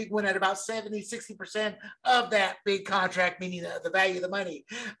another big one at about 70, 60% of that big contract, meaning the value of the money.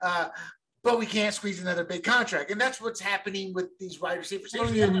 But we can't squeeze another big contract. And that's what's happening with these wide receivers.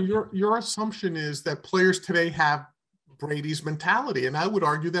 Your assumption is that players today have Brady's mentality. And I would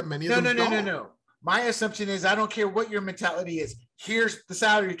argue that many of them don't. No. My assumption is I don't care what your mentality is. Here's the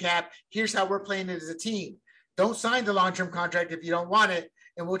salary cap. Here's how we're playing it as a team. Don't sign the long-term contract if you don't want it,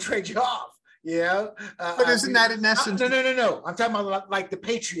 and we'll trade you off. Yeah. But isn't that in essence? No. I'm talking about like the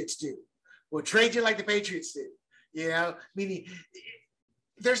Patriots do. We'll trade you like the Patriots do. You know, meaning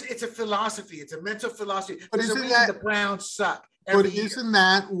it's a philosophy. It's a mental philosophy. But isn't that the Browns suck? Isn't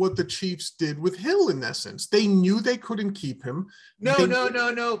that what the Chiefs did with Hill in essence? They knew they couldn't keep him. No,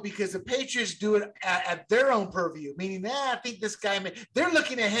 because the Patriots do it at their own purview, meaning, I think this guy, they're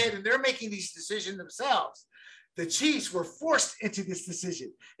looking ahead and they're making these decisions themselves. The Chiefs were forced into this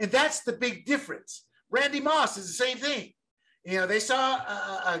decision, and that's the big difference. Randy Moss is the same thing. You know, they saw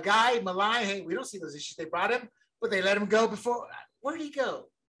a guy, Malai, hey, we don't see those issues. They brought him, but they let him go before. Where did he go?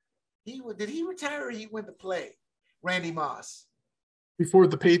 Did he retire or he went to play? Randy Moss. Before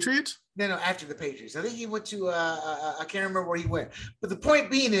the Patriots? No, after the Patriots. I think he went to I can't remember where he went. But the point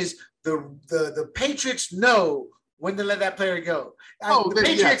being is the Patriots know when to let that player go. The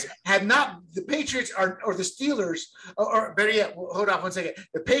Patriots have not. The Patriots or the Steelers, or better yet, hold on 1 second.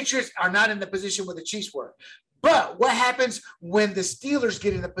 The Patriots are not in the position where the Chiefs were. But what happens when the Steelers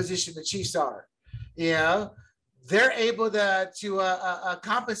get in the position the Chiefs are? You know, they're able to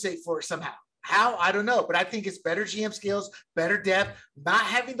compensate for it somehow. How? I don't know, but I think it's better GM skills, better depth. Not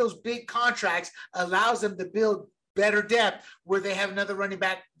having those big contracts allows them to build better depth where they have another running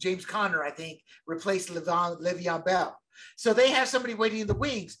back, James Conner, I think, replace Le'Veon Bell. So they have somebody waiting in the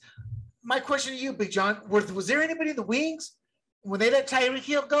wings. My question to you, Big John, was there anybody in the wings when they let Tyreek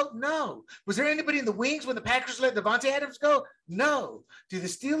Hill go? No. Was there anybody in the wings when the Packers let Davante Adams go? No. Do the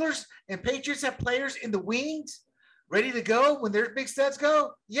Steelers and Patriots have players in the wings ready to go when their big studs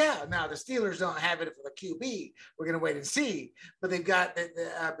go? Yeah. Now the Steelers don't have it for the QB. We're going to wait and see. But they've got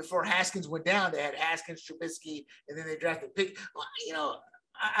before Haskins went down, they had Haskins, Trubisky, and then they drafted Pickett. Well, you know,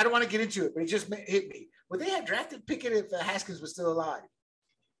 I don't want to get into it, but it just hit me. Would they have drafted Pickett if Haskins was still alive?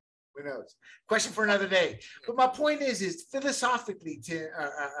 Who knows? Question for another day. But my point is philosophically,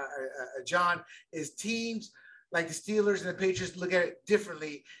 John, is teams like the Steelers and the Patriots look at it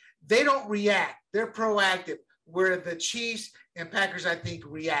differently. They don't react. They're proactive, where the Chiefs and Packers, I think,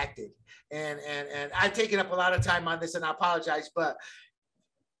 reacted. And I've taken up a lot of time on this, and I apologize, but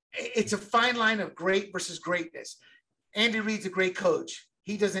it's a fine line of great versus greatness. Andy Reid's a great coach.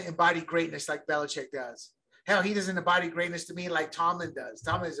 He doesn't embody greatness like Belichick does. Hell, he doesn't embody greatness to me like Tomlin does.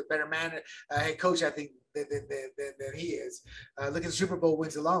 Tomlin is a better man, head coach, I think, than he is. Look at the Super Bowl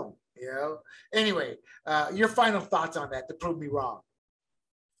wins alone, you know? Anyway, your final thoughts on that to prove me wrong.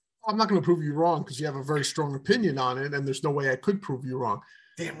 I'm not going to prove you wrong because you have a very strong opinion on it, and there's no way I could prove you wrong.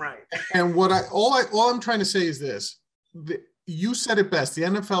 Damn right. And all I'm trying to say is this. You said it best. The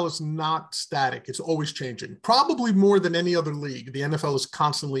NFL is not static. It's always changing. Probably more than any other league. The NFL is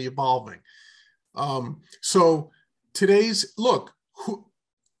constantly evolving. So today's look,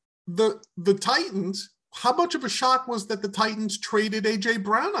 the Titans, how much of a shock was that the Titans traded A.J.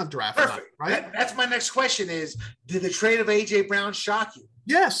 Brown on draft night, right? That's my next question is, did the trade of A.J. Brown shock you?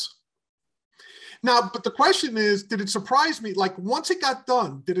 Yes. Now, but the question is, did it surprise me? Like, once it got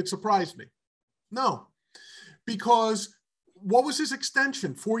done, did it surprise me? No. Because what was his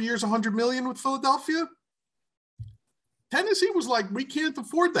extension? 4 years, $100 million with Philadelphia? Tennessee was like, we can't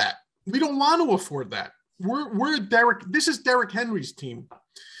afford that. We don't want to afford that. This is Derrick Henry's team.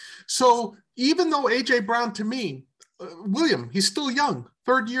 So even though A.J. Brown, to me, William, he's still young,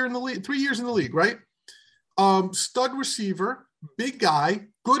 3 years in the league, right? Stud receiver, big guy,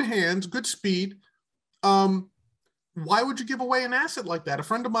 good hands, good speed. Why would you give away an asset like that? A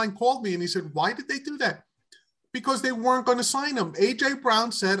friend of mine called me and he said, why did they do that? Because they weren't going to sign him. A.J.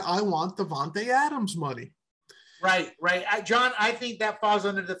 Brown said, I want Davante Adams money. Right. John, I think that falls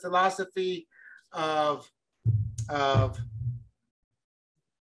under the philosophy of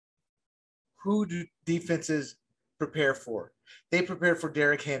who do defenses prepare for? They prepare for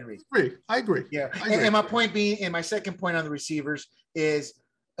Derrick Henry. I agree. Yeah. And my point being, and my second point on the receivers is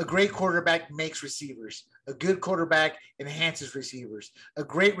a great quarterback makes receivers. A good quarterback enhances receivers. A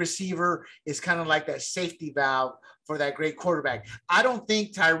great receiver is kind of like that safety valve for that great quarterback. I don't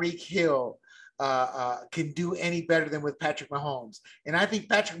think Tyreek Hill can do any better than with Patrick Mahomes. And I think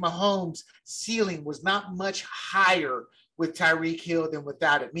Patrick Mahomes' ceiling was not much higher with Tyreek Hill than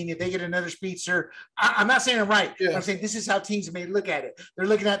without it. Meaning if they get another speedster, I'm not saying I'm right. Yeah. I'm saying this is how teams may look at it. They're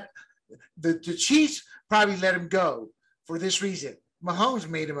looking at the Chiefs probably let him go for this reason. Mahomes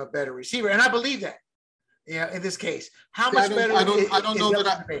made him a better receiver. And I believe that. Yeah, in this case, how much better? I don't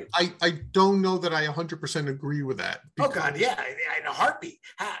know that I 100% agree with that. Oh God, yeah, in a heartbeat.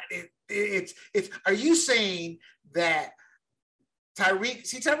 It's. Are you saying that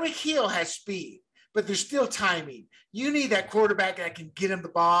Tyreek Hill has speed, but there's still timing? You need that quarterback that can get him the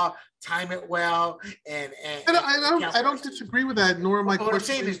ball, time it well, and I don't disagree with that. Nor am I. What I'm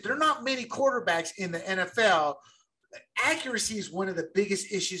saying is there are not many quarterbacks in the NFL. Accuracy is one of the biggest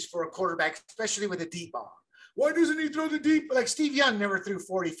issues for a quarterback, especially with a deep ball. Why doesn't he throw the deep? Like Steve Young never threw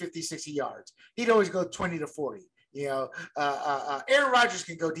 40, 50, 60 yards. He'd always go 20 to 40. You know, Aaron Rodgers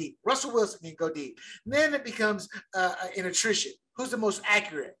can go deep. Russell Wilson can go deep. And then it becomes an attrition. Who's the most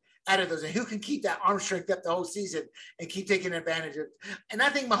accurate out of those? And who can keep that arm strength up the whole season and keep taking advantage of it? And I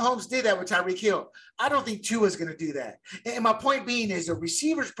think Mahomes did that with Tyreek Hill. I don't think Tua's going to do that. And my point being is a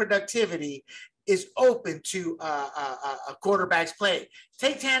receiver's productivity is open to a quarterback's play.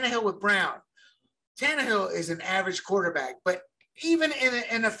 Take Tannehill with Brown. Tannehill is an average quarterback, but even in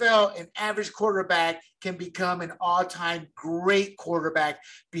the NFL, an average quarterback can become an all-time great quarterback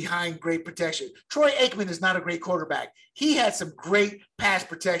behind great protection. Troy Aikman is not a great quarterback. He had some great pass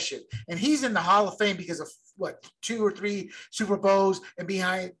protection, and he's in the Hall of Fame because of 2 or 3 Super Bowls and being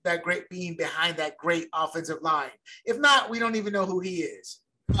behind that great offensive line. If not, we don't even know who he is.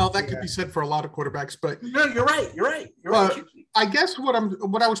 Well, that could be said for a lot of quarterbacks, but no, you're right. I guess what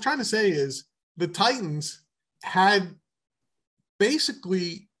I was trying to say is the Titans had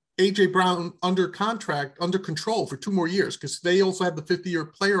basically A.J. Brown under contract, under control for 2 more years, because they also had the 50-year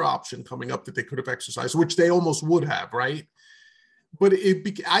player option coming up that they could have exercised, which they almost would have, right? But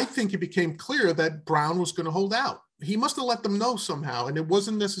I think it became clear that Brown was going to hold out. He must have let them know somehow, and it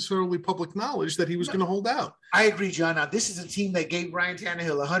wasn't necessarily public knowledge that he was going to hold out. I agree, John. Now, this is a team that gave Ryan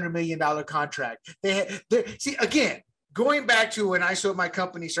Tannehill a $100 million contract. See, again, going back to when I saw my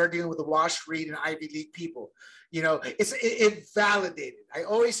company start dealing with the Wall Street and Ivy League people, you know, it validated. I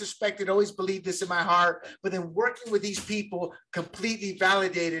always suspected, always believed this in my heart, but then working with these people completely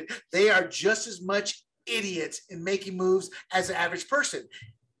validated they are just as much idiots in making moves as the average person.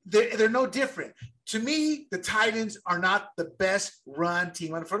 They're no different. To me, the Titans are not the best run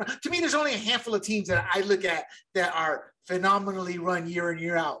team on the front. To me, there's only a handful of teams that I look at that are phenomenally run year in,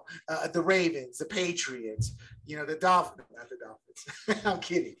 year out. The Ravens, the Patriots, the Dolphins, not the Dolphins. I'm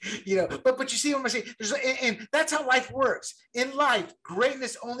kidding. But you see what I'm saying? And that's how life works. In life,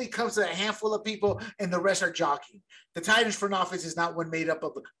 greatness only comes to a handful of people, and the rest are jockeying. The Titans front office is not one made up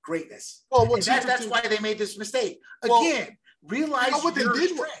of greatness. Well, that's why they made this mistake. Again, realize what they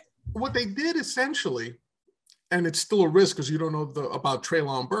did. What they did essentially, and it's still a risk because you don't know about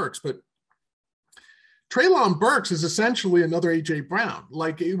Treylon Burks, but Treylon Burks is essentially another A.J. Brown.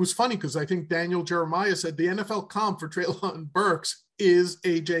 Like, it was funny because I think Daniel Jeremiah said the NFL comp for Treylon Burks is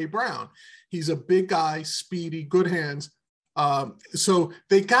A.J. Brown. He's a big guy, speedy, good hands. So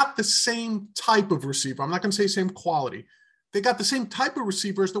they got the same type of receiver. I'm not going to say same quality. They got the same type of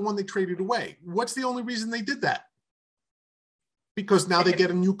receiver as the one they traded away. What's the only reason they did that? Because now they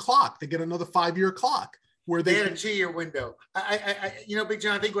get a new clock. They get another 5-year clock. Where they had a 2-year window. Big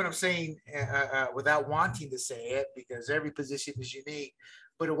John, I think what I'm saying, without wanting to say it, because every position is unique,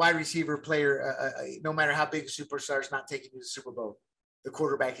 but a wide receiver player, no matter how big a superstar, is not taking you to the Super Bowl. The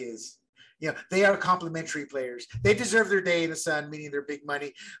quarterback is. They are complementary players. They deserve their day in the sun, meaning their big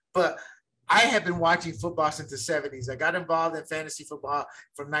money. But I have been watching football since the 70s. I got involved in fantasy football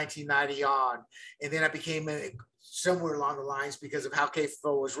from 1990 on, and then I became somewhere along the lines, because of how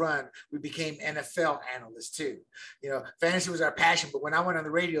KFO was run, we became NFL analysts too. Fantasy was our passion, but when I went on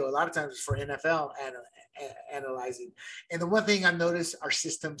the radio, a lot of times it was for NFL analyzing. And the one thing I noticed are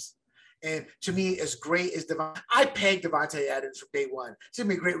systems. And to me, as great as I pegged Davante Adams from day one. He's going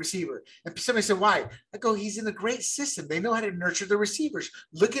to be a great receiver. And somebody said, why? I go, he's in a great system. They know how to nurture the receivers.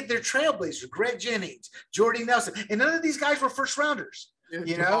 Look at their trailblazers, Greg Jennings, Jordy Nelson. And none of these guys were first rounders.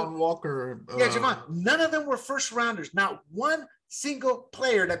 Javon Walker. Javon. None of them were first rounders. Not one single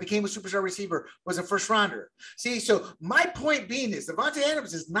player that became a superstar receiver was a first rounder. See, so my point being is Davante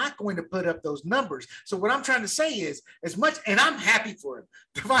Adams is not going to put up those numbers. So what I'm trying to say is, as much, and I'm happy for him.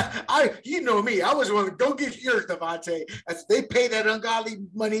 You know me, I was one to go get yours, Davante. As they pay that ungodly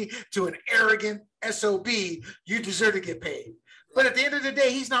money to an arrogant SOB, you deserve to get paid. But at the end of the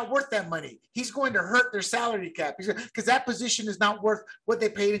day, he's not worth that money. He's going to hurt their salary cap because that position is not worth what they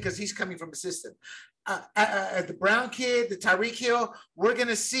paid him, because he's coming from a system. The Brown kid, the Tyreek Hill, we're going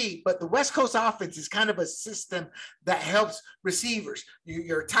to see. But the West Coast offense is kind of a system that helps receivers.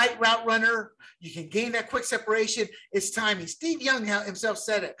 You're a tight route runner. You can gain that quick separation. It's timing. Steve Young himself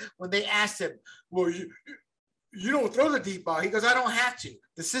said it when they asked him, well, you don't throw the deep ball. He goes, I don't have to.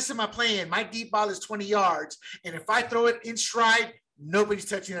 The system I play in, my deep ball is 20 yards. And if I throw it in stride, nobody's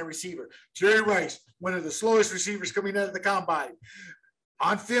touching that receiver. Jerry Rice, one of the slowest receivers coming out of the combine.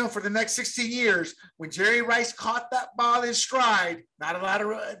 On film for the next 16 years, when Jerry Rice caught that ball in stride, not a lot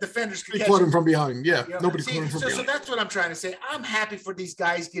of defenders could catch him. Him from behind. Yeah, nobody caught him from behind. So that's what I'm trying to say. I'm happy for these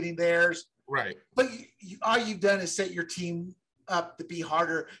guys getting theirs. Right. But all you've done is set your team up to be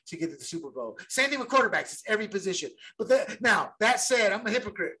harder to get to the Super Bowl. Same thing with quarterbacks. It's every position. But now, that said, I'm a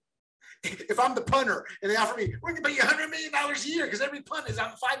hypocrite. If I'm the punter and they offer me, we're going to pay you $100 million a year because every punt is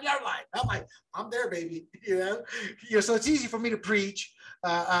on the 5-yard line, I'm like, I'm there, baby. So it's easy for me to preach.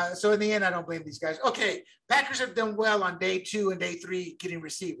 So in the end, I don't blame these guys. Okay, Packers have done well on day 2 and day 3 getting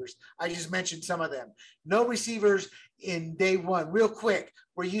receivers. I just mentioned some of them. No receivers in day 1. Real quick,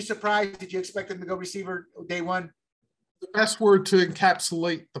 were you surprised? Did you expect them to go receiver day 1? The best word to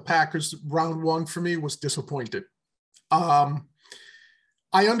encapsulate the Packers round 1 for me was disappointed.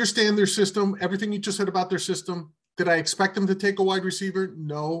 I understand their system, everything you just said about their system. Did I expect them to take a wide receiver?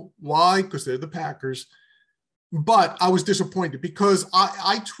 No. Why? Because they're the Packers. But I was disappointed because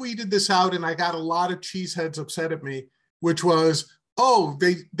I tweeted this out and I got a lot of cheeseheads upset at me, which was, oh,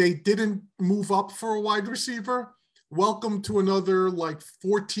 they didn't move up for a wide receiver. Welcome to another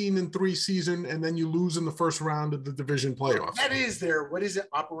 14-3 season, and then you lose in the first round of the division playoffs. That is their, what is it?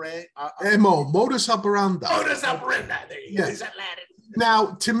 Modus operandi. Modus operandi. There you go. Is that Latin?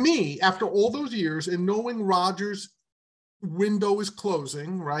 Now, to me, after all those years and knowing Rodgers' window is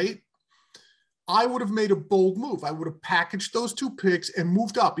closing, right, I would have made a bold move. I would have packaged those 2 picks and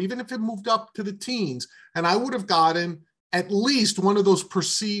moved up, even if it moved up to the teens, and I would have gotten at least one of those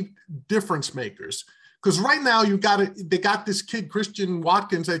perceived difference makers. Because right now they got this kid, Christian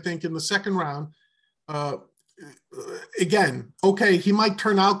Watkins, I think, in the 2nd round. Again, okay, he might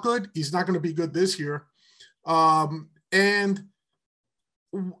turn out good. He's not going to be good this year. And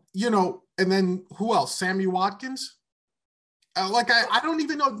then who else? Sammy Watkins? I don't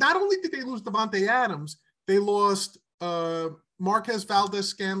even know. Not only did they lose Davante Adams, they lost Marquez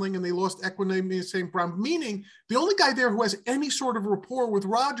Valdez-Scantling, and they lost Equanimeous St. Brown, meaning the only guy there who has any sort of rapport with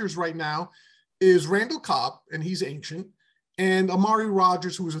Rodgers right now is Randall Cobb, and he's ancient, and Amari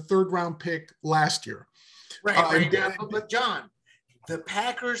Rodgers, who was a 3rd-round pick last year. Right. But John, the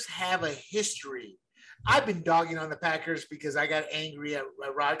Packers have a history. I've been dogging on the Packers because I got angry at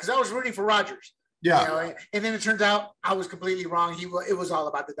Rod because I was rooting for Rodgers. Yeah. You know, and then it turns out I was completely wrong. It was all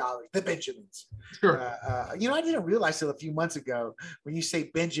about the dollars, the Benjamins. Sure. I didn't realize till a few months ago when you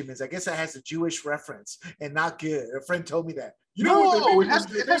say Benjamins, I guess that has a Jewish reference and not good. A friend told me that. It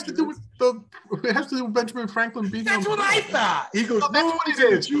has to do with Benjamin Franklin being. That's what I thought. He goes, that's what it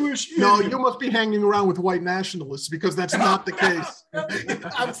is. Jewish. No, you must be hanging around with white nationalists because that's not the case.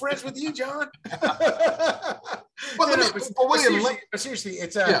 I'm friends with you, John. Seriously,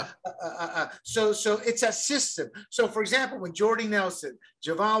 it's so it's a system. So, for example, when Jordy Nelson,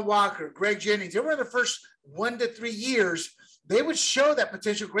 Javon Walker, Greg Jennings, they were in the first 1 to 3 years, they would show that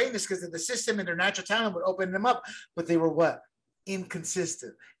potential greatness because the system and their natural talent would open them up. But they were what?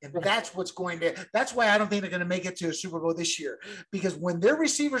 Inconsistent. And that's that's why I don't think they're going to make it to a Super Bowl this year. Because when their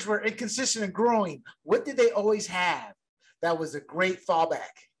receivers were inconsistent and growing, what did they always have? That was a great fallback.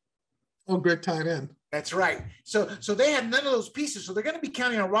 Oh, great tight end. That's right. So they have none of those pieces. So they're going to be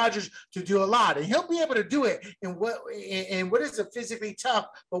counting on Rodgers to do a lot, and he'll be able to do it in what is a physically tough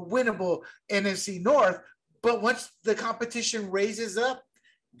but winnable NFC North. But once the competition raises up,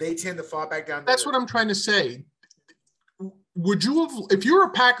 they tend to fall back down. That's what I'm trying to say. Would you have, if you're a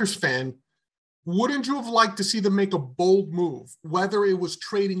Packers fan, wouldn't you have liked to see them make a bold move, whether it was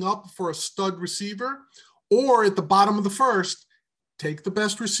trading up for a stud receiver or at the bottom of the first, take the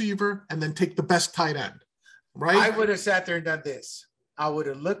best receiver and then take the best tight end, right? I would have sat there and done this. I would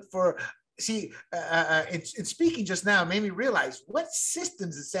have looked for, in speaking just now made me realize what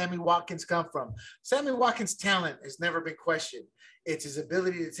systems did Sammy Watkins come from? Sammy Watkins' talent has never been questioned. It's his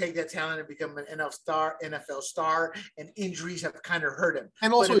ability to take that talent and become an NFL star, and injuries have kind of hurt him.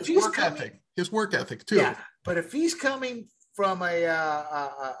 And also his work ethic too. Yeah, but if he's coming from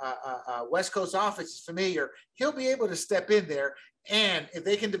a West Coast offense is familiar, he'll be able to step in there. And if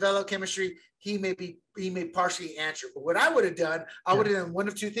they can develop chemistry, he may partially answer. But what I would have done, I would have done one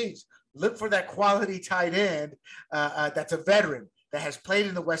of two things. Look for that quality tight end that's a veteran that has played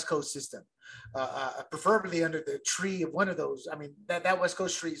in the West Coast system, preferably under the tree of one of those. I mean, that West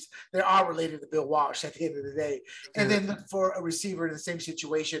Coast trees, they are related to Bill Walsh at the end of the day. And then look for a receiver in the same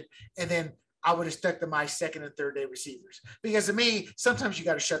situation. And then I would have stuck to my second and third day receivers. Because to me, sometimes you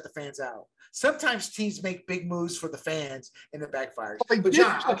got to shut the fans out. Sometimes teams make big moves for the fans and it backfires. But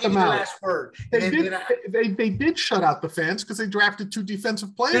John, I'll give you the last word. They did shut out the fans because they drafted 2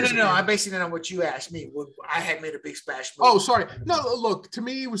 defensive players. No. I'm basing it on what you asked me. I had made a big splash move. Oh, sorry. No, look, to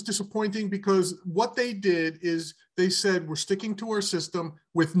me, it was disappointing because what they did is they said, we're sticking to our system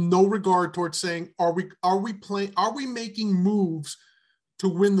with no regard towards saying, are we making moves to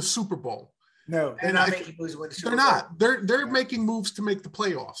win the Super Bowl? No, they're not making moves to win the Super Bowl. They're not. They're making moves to make the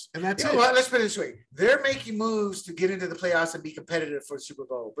playoffs, and that's it. Well, let's put it this way: they're making moves to get into the playoffs and be competitive for the Super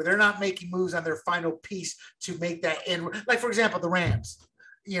Bowl, but they're not making moves on their final piece to make that end. Like, for example, the Rams.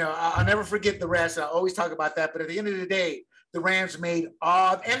 I'll never forget the Rams. I always talk about that, but at the end of the day, the Rams made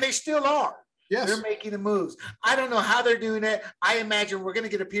and they still are. Yes. They're making the moves. I don't know how they're doing it. I imagine we're going to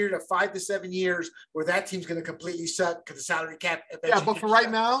get a period of 5 to 7 years where that team's going to completely suck because the salary cap. Yeah, but for right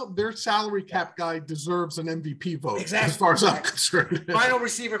now, their salary cap guy deserves an MVP vote. Exactly. As far as I'm concerned. Final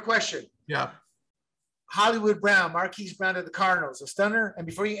receiver question. Yeah. Hollywood Brown, Marquise Brown of the Cardinals, a stunner. And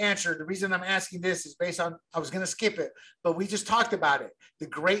before you answer, the reason I'm asking this is based on, I was going to skip it, but we just talked about it. The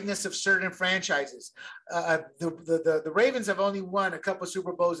greatness of certain franchises. The Ravens have only won a couple of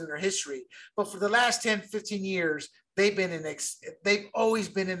Super Bowls in their history, but for the last 10, 15 years, they've always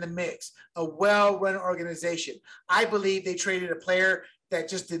been in the mix, a well-run organization. I believe they traded a player that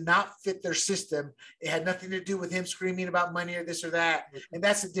just did not fit their system. It had nothing to do with him screaming about money or this or that. And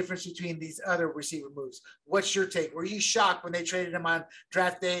that's the difference between these other receiver moves. What's your take? Were you shocked when they traded him on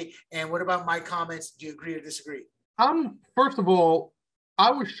draft day? And what about my comments? Do you agree or disagree? First of all,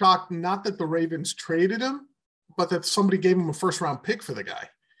 I was shocked not that the Ravens traded him, but that somebody gave him a first-round pick for the guy.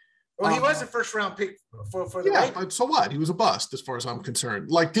 Well, he was a first-round pick for the Ravens. Yeah, but so what? He was a bust as far as I'm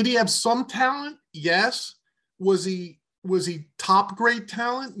concerned. Like, did he have some talent? Yes. Was he top grade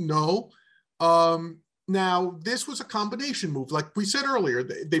talent? No. Now, this was a combination move. Like we said earlier,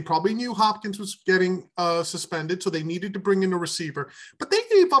 they probably knew Hopkins was getting suspended, so they needed to bring in a receiver. But they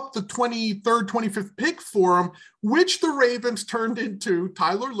gave up the 23rd, 25th pick for him, which the Ravens turned into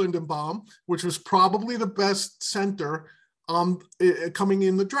Tyler Linderbaum, which was probably the best center coming out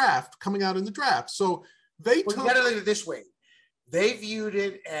in the draft. So you got to look at it this way. They viewed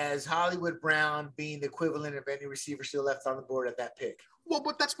it as Hollywood Brown being the equivalent of any receiver still left on the board at that pick. Well,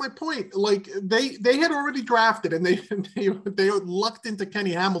 but that's my point. Like they had already drafted, and they lucked into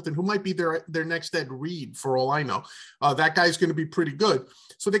Kenny Hamilton, who might be their next Ed Reed for all I know. That guy's going to be pretty good.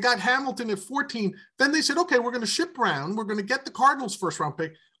 So they got Hamilton at 14. Then they said, okay, we're going to ship Brown. We're going to get the Cardinals' first round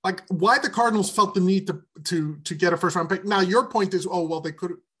pick. Like why the Cardinals felt the need to get a first round pick. Now your point is, oh well,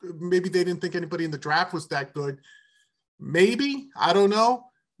 maybe they didn't think anybody in the draft was that good. Maybe, I don't know,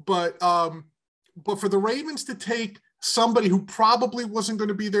 but for the Ravens to take somebody who probably wasn't going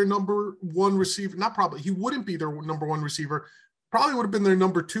to be their number one receiver, not probably, he wouldn't be their number one receiver, probably would have been their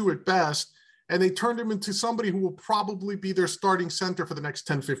number two at best, and they turned him into somebody who will probably be their starting center for the next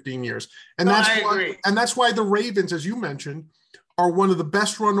 10, 15 years. And that's why the Ravens, as you mentioned, are one of the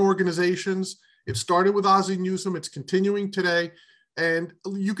best run organizations. It started with Ozzie Newsome. It's continuing today. And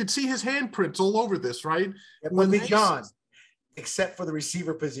you could see his handprints all over this, right? Yeah, but John, except for the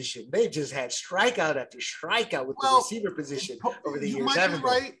receiver position, they just had strikeout after strikeout with the receiver position over the years. You might be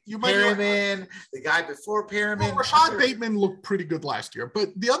right. Perriman, the guy before Perriman. Well, Rashad Bateman looked pretty good last year. But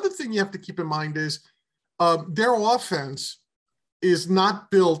the other thing you have to keep in mind is their offense is not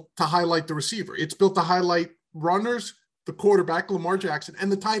built to highlight the receiver. It's built to highlight runners, the quarterback, Lamar Jackson,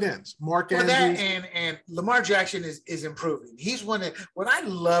 and the tight ends, Mark Andrews. And Lamar Jackson is improving. He's what I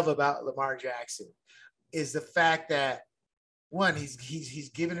love about Lamar Jackson is the fact that, one,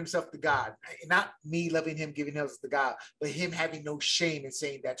 he's given himself to God. Not me loving him, giving himself to God, but him having no shame in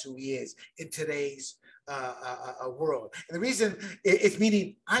saying that's who he is in today's world. And the reason it's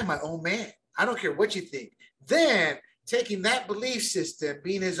meaning I'm my own man. I don't care what you think. Then taking that belief system,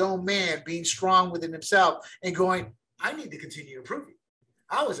 being his own man, being strong within himself, and going, I need to continue improving.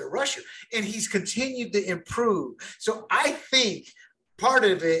 I was a rusher, and he's continued to improve. So I think part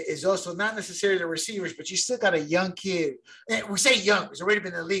of it is also not necessarily the receivers, but you still got a young kid. And we say young, he's already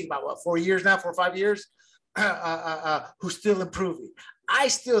been in the league about 4 years now, 4 or 5 years, who's still improving. I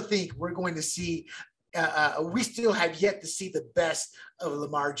still think we're going to see, we still have yet to see the best of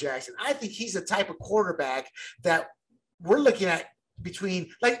Lamar Jackson. I think he's the type of quarterback that we're looking at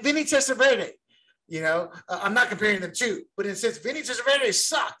between, like Vinny Testaverde. I'm not comparing them to, but in a sense, Vinny Testaverde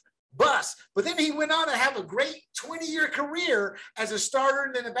sucked, bust. But then he went on to have a great 20-year career as a starter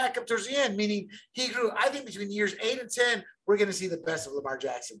and then a backup towards the end, meaning he grew. I think between years 8 and 10, we're going to see the best of Lamar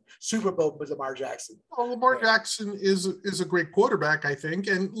Jackson. Super Bowl with Lamar Jackson. Well, Lamar Jackson is a great quarterback, I think.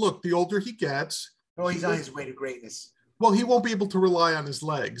 And look, the older he gets. Oh, he's on his way to greatness. Well, he won't be able to rely on his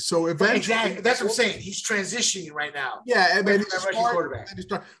legs. So eventually, exactly. That's what I'm saying. He's transitioning right now. Yeah, and then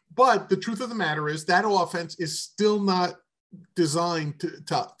but the truth of the matter is that offense is still not designed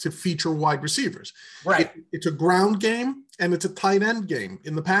to feature wide receivers. Right. It's a ground game and it's a tight end game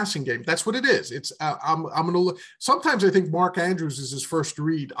in the passing game. That's what it is. It's I'm going to look. Sometimes I think Mark Andrews is his first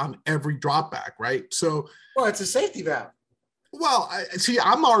read on every drop back. Right. So. Well, it's a safety valve. Well,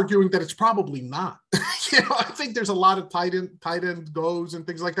 I'm arguing that it's probably not. I think there's a lot of tight end goes and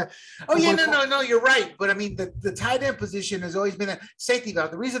things like that. Oh, yeah, no, you're right. But I mean, the tight end position has always been a safety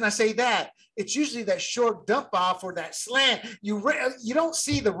valve. The reason I say that, it's usually that short dump off or that slant. You don't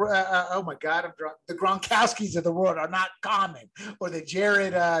see the, oh my God, I'm drunk. The Gronkowskis of the world are not common. Or the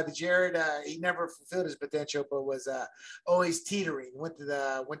Jared, he never fulfilled his potential, but was always teetering. Went to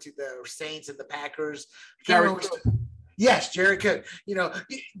the Saints and the Packers. Yes, Jared Cook.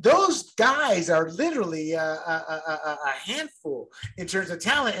 Those guys are literally a handful in terms of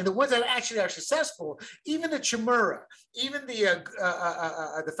talent, and the ones that actually are successful, even the Chimura, even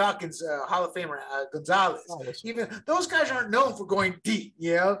the Falcons Hall of Famer Gonzalez, even those guys aren't known for going deep.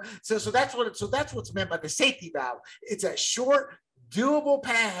 So that's what's meant by the safety valve. It's a short, doable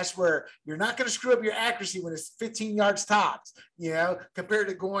pass where you're not going to screw up your accuracy when it's 15 yards tops, compared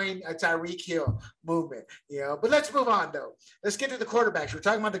to going a Tyreek Hill movement, But let's move on, though. Let's get to the quarterbacks. We're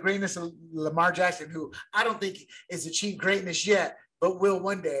talking about the greatness of Lamar Jackson, who I don't think has achieved greatness yet, but will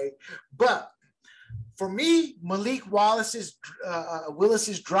one day. But for me, Malik Willis's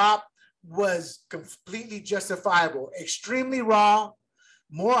drop was completely justifiable. Extremely raw,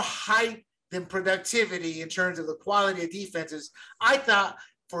 more hype than productivity in terms of the quality of defenses. I thought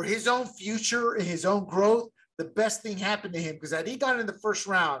for his own future and his own growth, the best thing happened to him, because had he gone in the first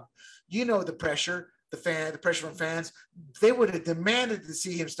round, the pressure, the pressure from fans, they would have demanded to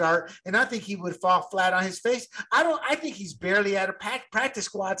see him start, and I think he would fall flat on his face. I think he's barely at a practice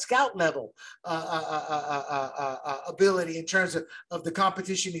squad scout level ability in terms of the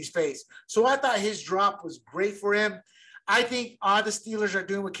competition he's faced. So I thought his drop was great for him. I think all the Steelers are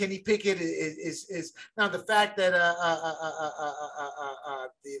doing with Kenny Pickett is now the fact that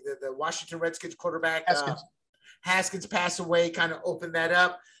the Washington Redskins quarterback Haskins passed away kind of opened that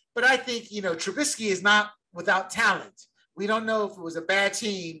up. But I think, Trubisky is not without talent. We don't know if it was a bad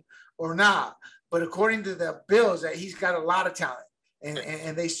team or not. But according to the Bills, that he's got a lot of talent,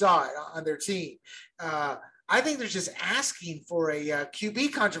 and they saw it on their team. I think they're just asking for a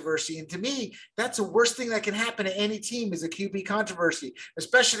QB controversy. And to me, that's the worst thing that can happen to any team is a QB controversy,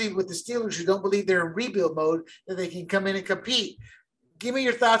 especially with the Steelers who don't believe they're in rebuild mode, that they can come in and compete. Give me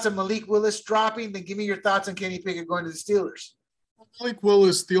your thoughts on Malik Willis dropping, then give me your thoughts on Kenny Pickett going to the Steelers. Malik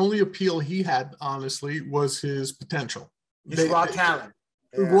Willis, the only appeal he had, honestly, was his potential. His raw talent.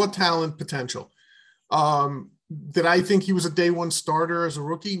 Yeah. Raw talent potential. Did I think he was a day one starter as a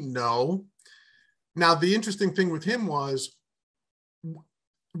rookie? No. Now, the interesting thing with him was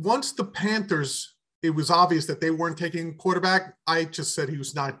once the Panthers, it was obvious that they weren't taking quarterback. I just said he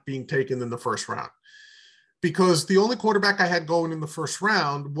was not being taken in the first round because the only quarterback I had going in the first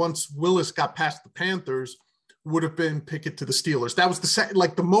round, once Willis got past the Panthers, would have been Pickett to the Steelers. That was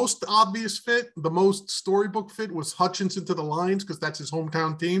the most obvious fit, the most storybook fit was Hutchinson to the Lions because that's his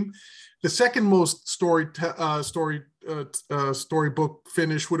hometown team. The second most storybook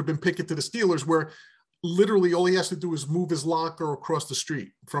finish would have been Pickett to the Steelers, where literally all he has to do is move his locker across the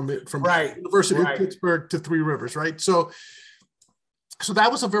street from University of Pittsburgh to Three Rivers, right? So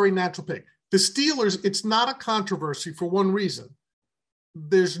that was a very natural pick. The Steelers, it's not a controversy for one reason.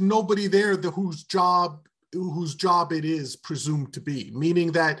 There's nobody there whose job it is presumed to be,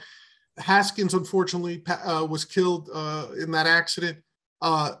 meaning that Haskins, unfortunately, was killed in that accident.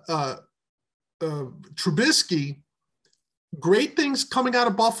 Trubisky, great things coming out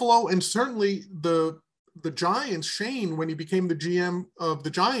of Buffalo, and certainly the Giants, Shane, when he became the GM of the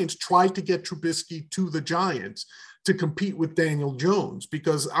Giants, tried to get Trubisky to the Giants to compete with Daniel Jones,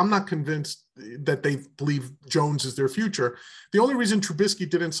 because I'm not convinced that they believe Jones is their future. The only reason Trubisky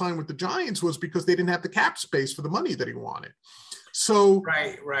didn't sign with the Giants was because they didn't have the cap space for the money that he wanted. So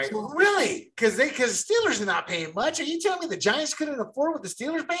right. So, really? Because Steelers are not paying much. Are you telling me the Giants couldn't afford what the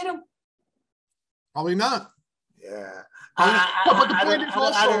Steelers paid them? Probably not. Yeah. But the point is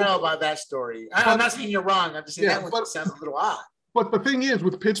also, I don't know about that story. I'm not saying you're wrong. I'm just saying that one sounds a little odd. But the thing is,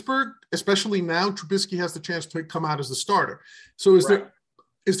 with Pittsburgh, especially now, Trubisky has the chance to come out as the starter. So is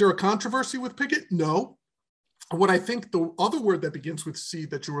there a controversy with Pickett? No. What I think the other word that begins with C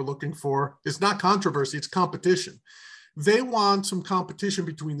that you were looking for is not controversy, it's competition. They want some competition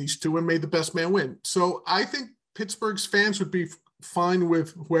between these two and may the best man win. So I think Pittsburgh's fans would be fine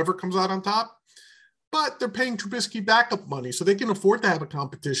with whoever comes out on top, but they're paying Trubisky backup money, so they can afford to have a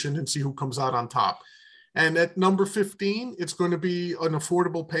competition and see who comes out on top. And at number 15, it's going to be an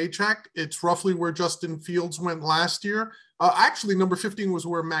affordable paycheck. It's roughly where Justin Fields went last year. Actually, number 15 was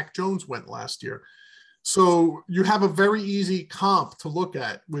where Mac Jones went last year. So you have a very easy comp to look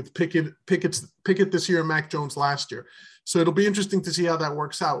at with Pickett this year and Mac Jones last year. So it'll be interesting to see how that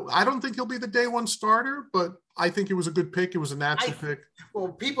works out. I don't think he'll be the day one starter, but I think it was a good pick. It was a natural pick.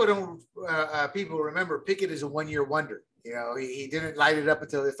 Well, people remember Pickett is a one-year wonder. He didn't light it up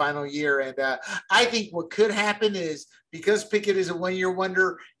until the final year. And I think what could happen is because Pickett is a one-year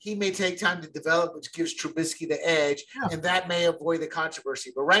wonder, he may take time to develop, which gives Trubisky the edge, and that may avoid the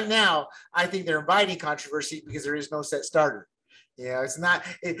controversy. But right now, I think they're inviting controversy because there is no set starter. It's not.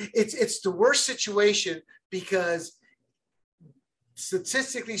 It's the worst situation because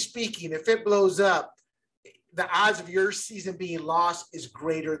statistically speaking, if it blows up, the odds of your season being lost is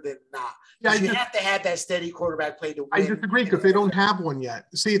greater than not. Yeah, you have to have that steady quarterback play to win. I disagree because they don't have one yet.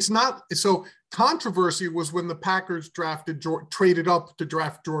 See, it's not so. Controversy was when the Packers traded up to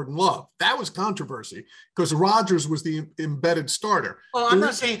draft Jordan Love. That was controversy because Rodgers was the embedded starter. Well, I'm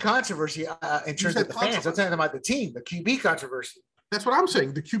not saying controversy in terms of the fans. I'm talking about the team, the QB controversy. That's what I'm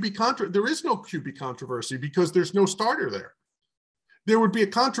saying. The QB there is no QB controversy because there's no starter there. There would be a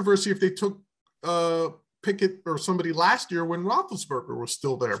controversy if they took Pickett or somebody last year when Roethlisberger was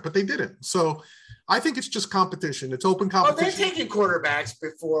still there, but they didn't. So I think it's just competition. It's open competition. Well, they've taken quarterbacks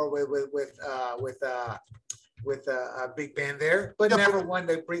before with Big Ben there, but never one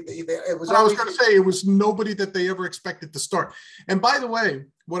that it was. I was going to say it was nobody that they ever expected to start. And by the way,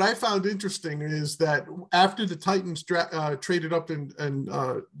 what I found interesting is that after the Titans traded up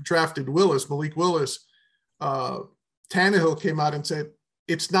and drafted Malik Willis, Tannehill came out and said,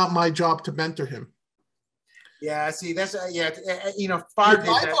 "It's not my job to mentor him." Yeah, see, that's Favre did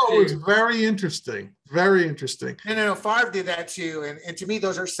that too. Was very interesting. Very interesting. No, Favre did that too, and to me,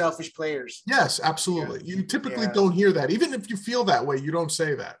 those are selfish players. Yes, absolutely. Yeah. You typically don't hear that, even if you feel that way. You don't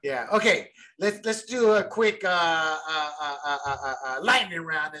say that. Yeah. Okay. Let's do a quick lightning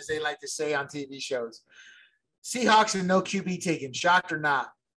round, as they like to say on TV shows. Seahawks and no QB taken. Shocked or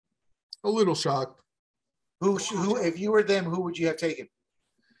not? A little shocked. Who, if you were them, who would you have taken?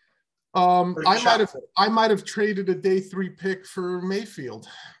 I might have traded a day 3 pick for Mayfield.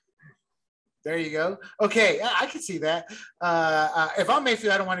 There you go. Okay, I can see that. If I'm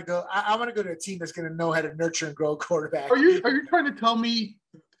Mayfield, I don't want to go. I want to go to a team that's going to know how to nurture and grow a quarterback. Are you trying to tell me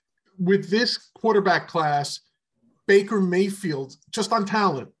with this quarterback class, Baker Mayfield, just on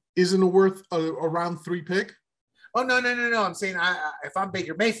talent, isn't worth a round 3 pick? Oh, no. I'm saying if I'm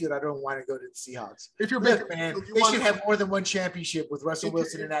Baker Mayfield, I don't want to go to the Seahawks. If you're Baker, man, they should have more than one championship with Russell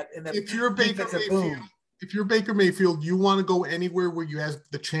Wilson in that. If you're Baker Mayfield, you want to go anywhere where you have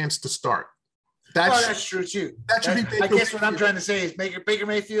the chance to start. That's true too. That should be Baker I guess what I'm trying to say is Baker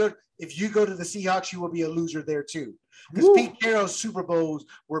Mayfield, if you go to the Seahawks, you will be a loser there too. Because Pete Carroll's Super Bowls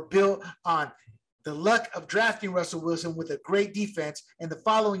were built on the luck of drafting Russell Wilson with a great defense, and the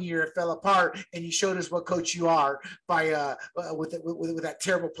following year it fell apart, and you showed us what coach you are by with that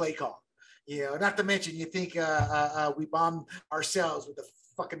terrible play call. You know, not to mention you think we bombed ourselves with the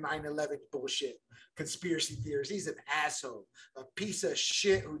fucking 9/11 bullshit. Conspiracy theories. He's an asshole, a piece of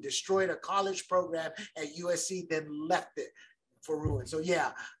shit who destroyed a college program at USC, then left it for ruin. So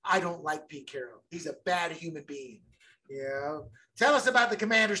yeah, I don't like Pete Carroll. He's a bad human being. You know? Tell us about the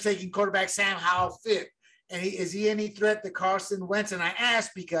Commanders taking quarterback Sam Howell fifth. And is he any threat to Carson Wentz? And I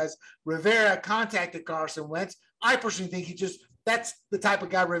ask because Rivera contacted Carson Wentz. I personally think that's the type of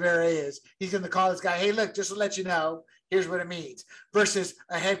guy Rivera is. He's going to call this guy, hey, look, just to let you know, here's what it means. Versus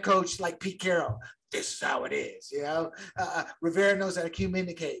a head coach like Pete Carroll. This is how it is, you know. Rivera knows how to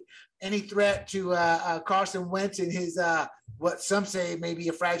communicate. Any threat to Carson Wentz and his what some say may be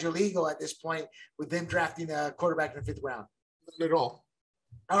a fragile ego at this point with them drafting a quarterback in the 5th round? Not at all.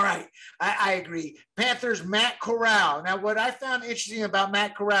 All right, I agree. Panthers, Matt Corral. Now, what I found interesting about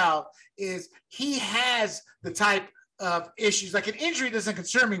Matt Corral is he has the type of issues. Like an injury doesn't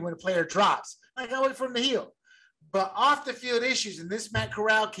concern me when a player drops. Like I wait for him to heal. But off the field issues, and this Matt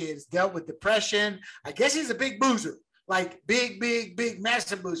Corral kid has dealt with depression. I guess he's a big boozer, like big,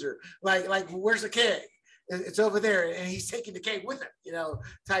 massive boozer. Like where's the keg? It's over there, and he's taking the keg with him, you know,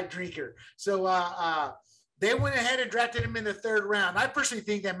 type drinker. So they went ahead and drafted him in the 3rd round. I personally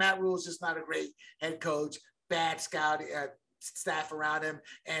think that Matt Rhule is just not a great head coach, bad scout staff around him,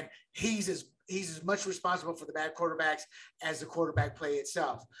 and he's as much responsible for the bad quarterbacks as the quarterback play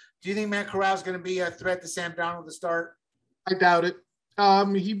itself. Do you think Matt Corral is going to be a threat to Sam Darnold to start? I doubt it.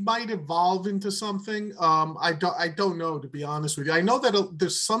 He might evolve into something. I don't know, to be honest with you. I know that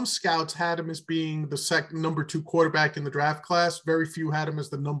there's some scouts had him as being the number 2 quarterback in the draft class. Very few had him as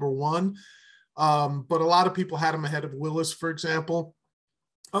the number 1. But a lot of people had him ahead of Willis, for example.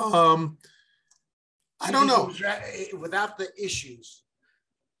 I don't know. Without the issues,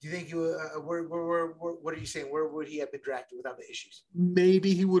 do you think what are you saying? Where would he have been drafted without the issues?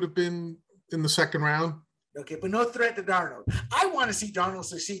 Maybe he would have been in the 2nd round. Okay, but no threat to Darnold. I want to see Darnold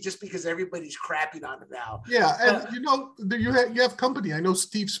succeed just because everybody's crapping on him now. Yeah, and you have company. I know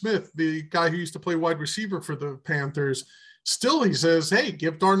Steve Smith, the guy who used to play wide receiver for the Panthers. Still, he says, "Hey,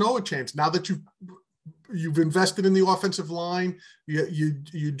 give Darnold a chance." Now that you've invested in the offensive line,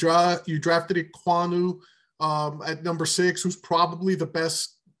 you drafted Ekwonu at number 6, who's probably the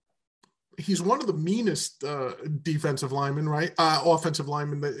best. He's one of the meanest defensive linemen, right? Offensive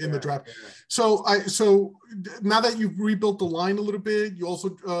linemen in the draft. Yeah. So now that you've rebuilt the line a little bit, you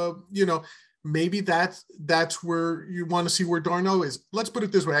also, maybe that's where you want to see where Darnold is. Let's put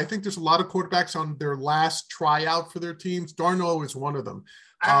it this way. I think there's a lot of quarterbacks on their last tryout for their teams. Darnold is one of them.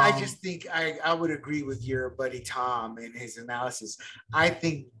 I just think I would agree with your buddy Tom in his analysis. I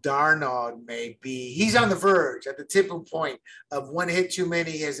think Darnold he's on the verge at the tipping point of one hit too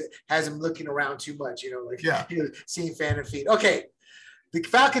many has him looking around too much, seeing fan and feet. Okay. The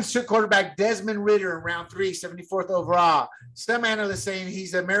Falcons took quarterback Desmond Ridder in round 3, 74th overall. Some analysts saying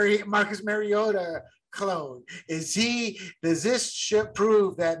he's a Marcus Mariota clone. Does this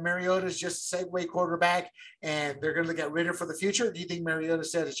prove that Mariota is just a segue quarterback and they're going to look at Ridder for the future? Or do you think Mariota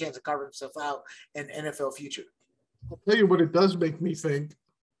still has a chance to carve himself out in NFL future? I'll tell you what it does make me think.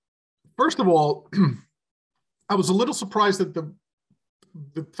 First of all, I was a little surprised that the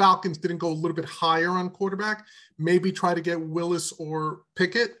Falcons didn't go a little bit higher on quarterback, maybe try to get Willis or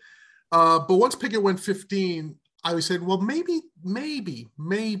Pickett. But once Pickett went 15, I said, well, maybe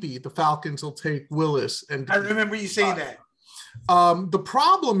the Falcons will take Willis. And I remember you saying that. The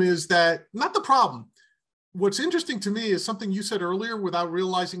problem is that, not the problem. What's interesting to me is something you said earlier without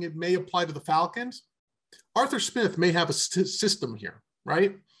realizing it may apply to the Falcons. Arthur Smith may have a system here,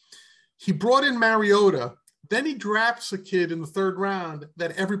 right? He brought in Mariota, Then he drafts a kid in the third round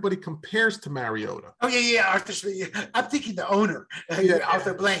that everybody compares to Mariota. Oh, yeah, Arthur Smith. I'm thinking the owner,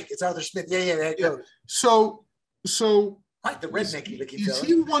 Arthur Blank. It's Arthur Smith. Yeah, that goes. So like the rednecky looking fella. Is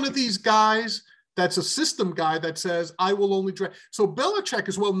he one of these guys that's a system guy that says, I will only draft? So Belichick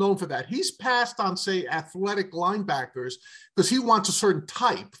is well known for that. He's passed on, say, athletic linebackers because he wants a certain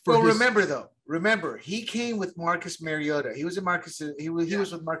type. Remember, he came with Marcus Mariota. He was with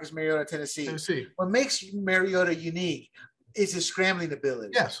Marcus Mariota, Tennessee. What makes Mariota unique is his scrambling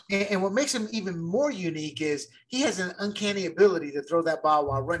ability. Yes. And what makes him even more unique is he has an uncanny ability to throw that ball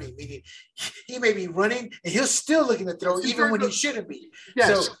while running, meaning he may be running and he's still looking to throw even when he shouldn't be.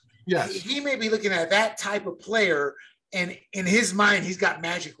 Yes. So he may be looking at that type of player, and in his mind, he's got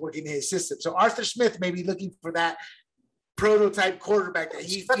magic working in his system. So Arthur Smith may be looking for that prototype quarterback that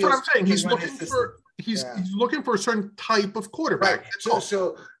he. That's what I'm saying. He's looking for a certain type of quarterback. Right.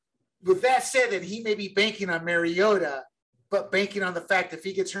 So with that said, that he may be banking on Mariota, but banking on the fact that if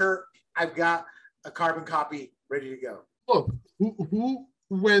he gets hurt, I've got a carbon copy ready to go. Look, who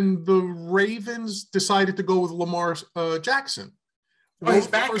when the Ravens decided to go with Lamar Jackson. He's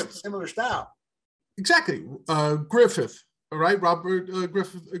back in similar style. Exactly. Griffith. All right, Robert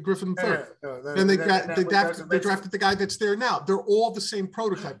Griffin III. Then they drafted the guy that's there now. They're all the same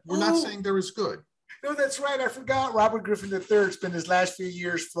prototype. We're not saying they're as good. No, that's right. I forgot. Robert Griffin III spent his last few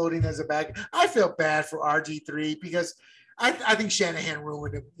years floating as a back. I felt bad for RG3 because I think Shanahan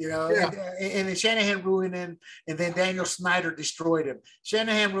ruined him, and Shanahan ruined him, and then Daniel Snyder destroyed him.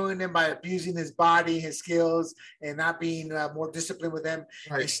 Shanahan ruined him by abusing his body, his skills, and not being more disciplined with him.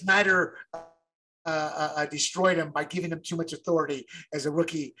 Right. And Snyder destroyed him by giving him too much authority as a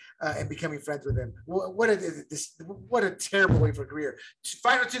rookie and becoming friends with him. What a terrible way for a career.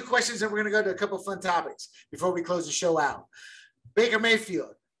 Final two questions, and we're going to go to a couple of fun topics before we close the show out. Baker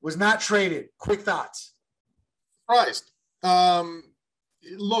Mayfield was not traded. Quick thoughts. Surprised.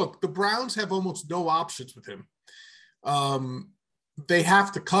 Look, the Browns have almost no options with him. They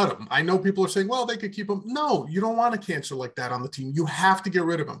have to cut him. I know people are saying, well, they could keep him. No, you don't want a cancer like that on the team. You have to get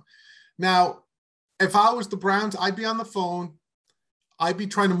rid of him. Now, if I was the Browns, I'd be on the phone. I'd be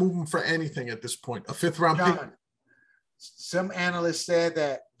trying to move him for anything at this point. A fifth-round pick. Some analysts said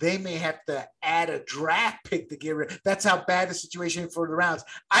that they may have to add a draft pick to get rid. That's how bad the situation for the Browns.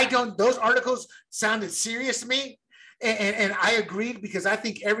 Those articles sounded serious to me. And I agreed because I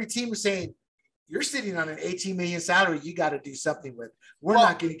think every team was saying, you're sitting on an $18 million salary you got to do something with. We're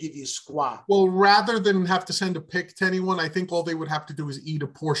not going to give you a squat. Well, rather than have to send a pick to anyone, I think all they would have to do is eat a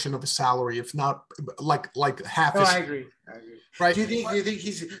portion of a salary, if not like half. No, I agree. Right? Do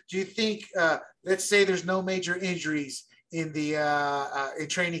you think let's say there's no major injuries in the in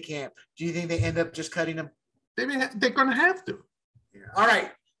training camp? Do you think they end up just cutting him? They're going to have to. Yeah. All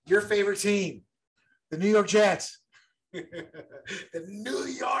right, your favorite team, the New York Jets. The New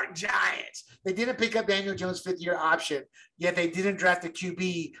York Giants. They didn't pick up Daniel Jones' fifth-year option, yet they didn't draft a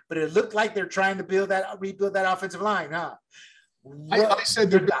QB, but it looked like they're trying to rebuild that offensive line, huh? I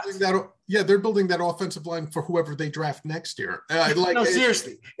said they're building that. Yeah, they're building that offensive line for whoever they draft next year.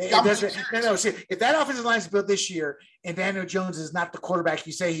 Seriously. If that offensive line is built this year and Daniel Jones is not the quarterback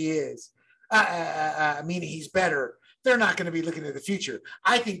you say he is, meaning he's better, they're not going to be looking at the future.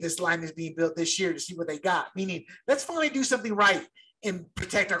 I think this line is being built this year to see what they got, meaning let's finally do something right and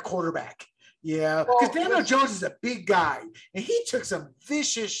protect our quarterback. Yeah, because Daniel Jones is a big guy, and he took some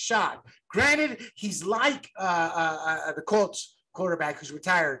vicious shot. Granted, he's like the Colts quarterback who's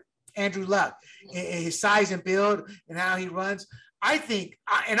retired, Andrew Luck, and his size and build and how he runs. I think,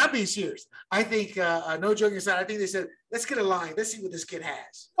 and I'm being serious, I think, no joking aside, I think they said, let's get a line. Let's see what this kid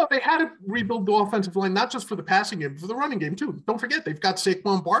has. Well, they had to rebuild the offensive line, not just for the passing game, but for the running game, too. Don't forget, they've got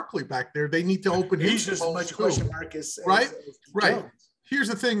Saquon Barkley back there. They need to open him. He's just as much a question mark as right? Right. Jones. Here's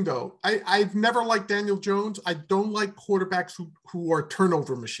the thing, though. I've never liked Daniel Jones. I don't like quarterbacks who are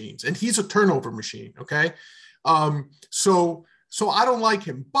turnover machines, and he's a turnover machine, okay? So I don't like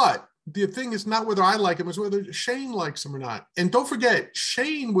him, but the thing is not whether I like him, it's whether Shane likes him or not. And don't forget,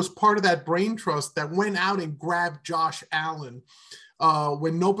 Shane was part of that brain trust that went out and grabbed Josh Allen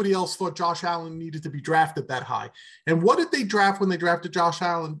when nobody else thought Josh Allen needed to be drafted that high. And what did they draft when they drafted Josh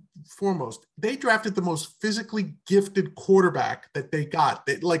Allen foremost? They drafted the most physically gifted quarterback that they got.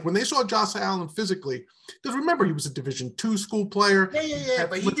 Like when they saw Josh Allen physically, because remember, he was a Division II school player. Yeah.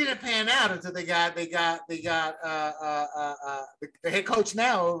 But he didn't pan out until they got the head coach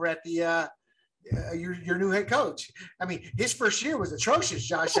now over at the your new head coach. I mean, his first year was atrocious,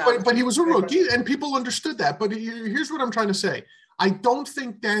 Josh Allen. But he was a rookie, and people understood that. But here's what I'm trying to say. I don't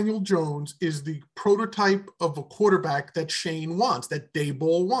think Daniel Jones is the prototype of a quarterback that Shane wants, that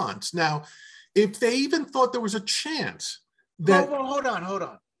Daboll wants. Now, if they even thought there was a chance that well, hold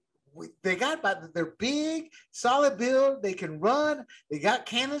on. They got, they're big, solid build. They can run. They got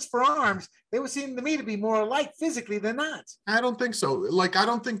cannons for arms. They would seem to me to be more alike physically than not. I don't think so. Like, I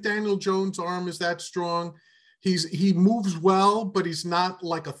don't think Daniel Jones' arm is that strong. He moves well, but he's not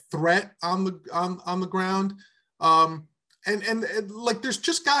like a threat on the ground. And like, there's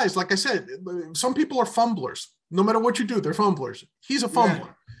just guys, like I said, some people are fumblers. No matter what you do, they're fumblers. He's a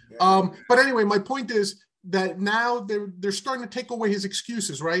fumbler. Yeah. But anyway, my point is that now they're starting to take away his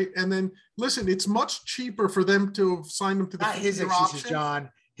excuses, right? And then listen, it's much cheaper for them to have signed him to the not his excuses, option. John.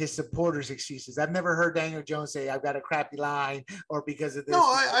 His supporters' excuses. I've never heard Daniel Jones say, "I've got a crappy line," or because of this. No,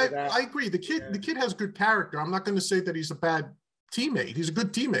 I agree. The kid has good character. I'm not going to say that he's a bad teammate. He's a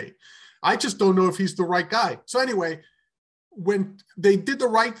good teammate. I just don't know if he's the right guy. So anyway, when they did the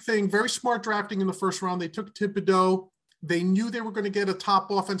right thing, very smart drafting in the first round, they took Thibodeau. They knew they were going to get a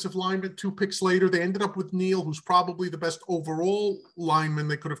top offensive lineman 2 picks later. They ended up with Neal, who's probably the best overall lineman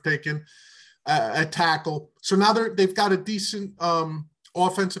they could have taken at tackle. So now they've got a decent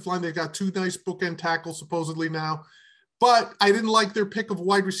offensive line. They've got 2 nice bookend tackles supposedly now. But I didn't like their pick of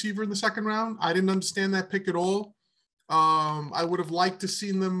wide receiver in the second round. I didn't understand that pick at all. I would have liked to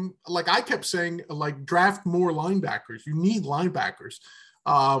seen them, like I kept saying, like, draft more linebackers. You need linebackers.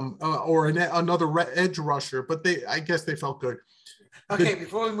 Or another edge rusher, but I guess they felt good. Okay,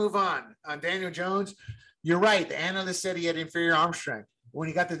 before we move on Daniel Jones, you're right. The analyst said he had inferior arm strength. When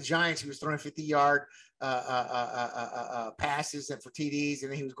he got to the Giants, he was throwing 50-yard passes and for TDs,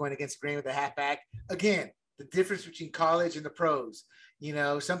 and then he was going against the grain with the halfback. Again, the difference between college and the pros. You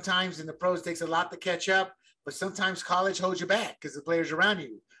know, sometimes in the pros it takes a lot to catch up, but sometimes college holds you back because the players around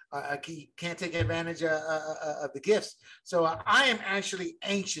you. You can't take advantage of the gifts. So I am actually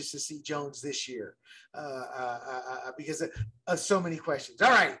anxious to see Jones this year because of so many questions.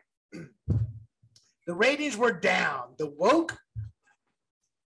 All right. The ratings were down. The woke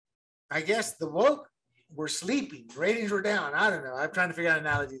were sleeping. The ratings were down. I don't know. I'm trying to figure out an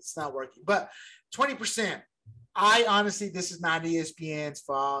analogy. It's not working. But 20%. I honestly, this is not ESPN's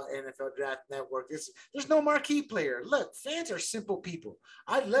fault, NFL Draft Network. There's no marquee player. Look, fans are simple people.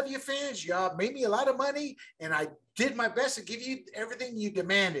 I love you fans. Y'all made me a lot of money, and I did my best to give you everything you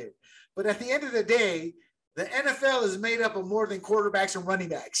demanded. But at the end of the day, the NFL is made up of more than quarterbacks and running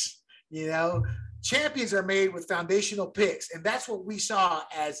backs. You know, champions are made with foundational picks, and that's what we saw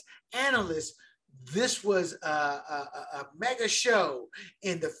as analysts. This was a mega show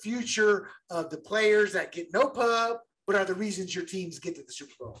in the future of the players that get no pub, but are the reasons your teams get to the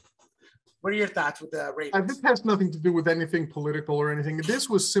Super Bowl. What are your thoughts with the ratings? This has nothing to do with anything political or anything. This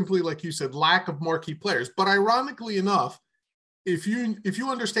was simply, like you said, lack of marquee players. But ironically enough, if you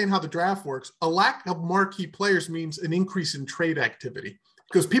understand how the draft works, a lack of marquee players means an increase in trade activity.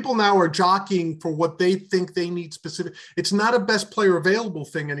 Because people now are jockeying for what they think they need specific. It's not a best player available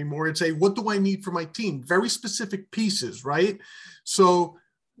thing anymore. It's a, what do I need for my team? Very specific pieces, right? So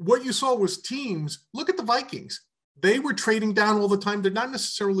what you saw was teams, look at the Vikings. They were trading down all the time. They're not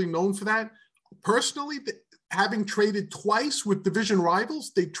necessarily known for that. Personally, having traded twice with division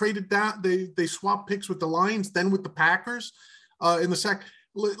rivals, they traded down, they swapped picks with the Lions, then with the Packers in the second.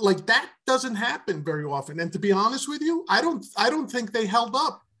 Like, that doesn't happen very often. And to be honest with you, I don't think they held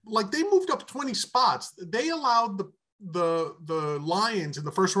up. Like, they moved up 20 spots. They allowed the Lions in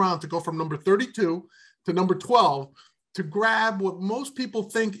the first round to go from number 32 to number 12 to grab what most people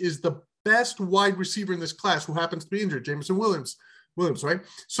think is the best wide receiver in this class, who happens to be injured, Jameson Williams, right?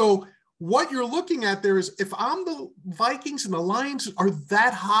 So what you're looking at there is, if I'm the Vikings and the Lions are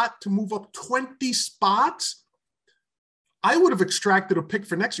that hot to move up 20 spots, I would have extracted a pick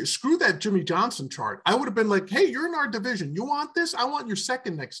for next year. Screw that Jimmy Johnson chart. I would have been like, hey, you're in our division. You want this? I want your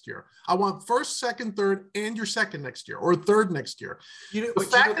second next year. I want first, second, third, and your second next year, or third next year.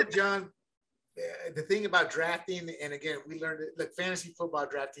 John, the thing about drafting, and again, we learned it, look, fantasy football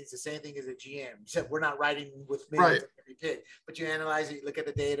drafting is the same thing as a GM, except we're not writing with millions every pick, but you analyze it, you look at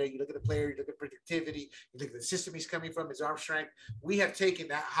the data, you look at the player, you look at productivity, you look at the system he's coming from, his arm strength. We have taken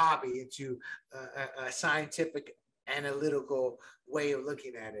that hobby into a scientific, analytical way of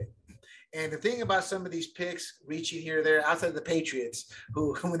looking at it. And the thing about some of these picks reaching here or there, outside of the Patriots,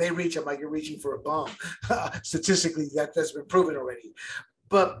 who when they reach, I'm like, you're reaching for a bum. Statistically, that's been proven already.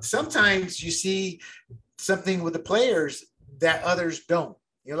 But sometimes you see something with the players that others don't.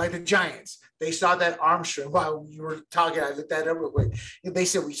 You know, like the Giants, they saw that arm strength. While you were talking, I looked that up real quick. They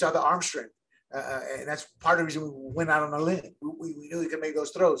said we saw the arm strength. And that's part of the reason we went out on a limb. We knew we could make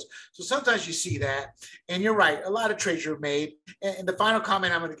those throws. So sometimes you see that, and you're right. A lot of trades are made. And the final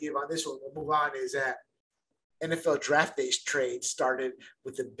comment I'm going to give on this one, we'll move on, is that NFL draft day trade started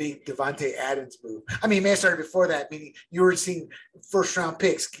with the big Davante Adams move. I mean, man, started before that, meaning you were seeing first round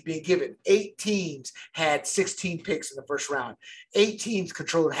picks being given. 8 teams had 16 picks in the first round. 8 teams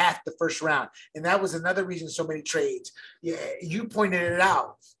controlled half the first round. And that was another reason so many trades. Yeah, you pointed it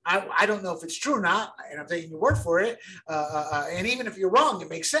out. I don't know if it's true or not, and I'm taking your word for it. And even if you're wrong, it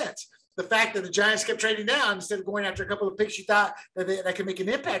makes sense. The fact that the Giants kept trading down instead of going after a couple of picks you thought that could make an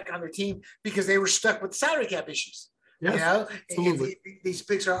impact on their team because they were stuck with salary cap issues. Yes, you know, absolutely. These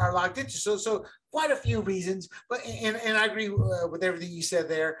picks are locked into. So quite a few reasons, but and I agree with everything you said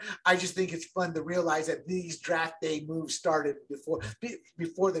there. I just think it's fun to realize that these draft day moves started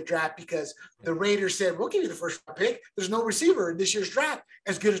before the draft because the Raiders said, we'll give you the first round pick. There's no receiver in this year's draft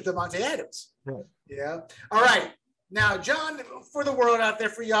as good as Davante Adams. Right. Yeah. All right. Now, John, for the world out there,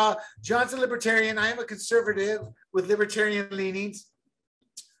 for y'all, John's a libertarian. I am a conservative with libertarian leanings.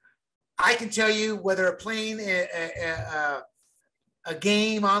 I can tell you whether playing a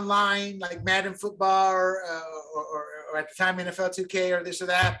game online like Madden football or at the time NFL 2K or this or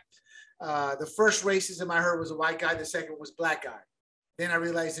that, the first racism I heard was a white guy. The second was black guy. Then I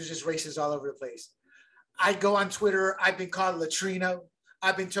realized there's just races all over the place. I go on Twitter. I've been called Latrino.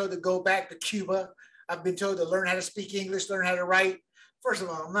 I've been told to go back to Cuba. I've been told to learn how to speak English, learn how to write. First of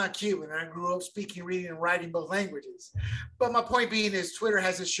all, I'm not Cuban. I grew up speaking, reading, and writing both languages. But my point being is Twitter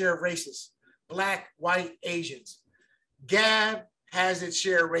has its share of races, black, white, Asians. Gab has its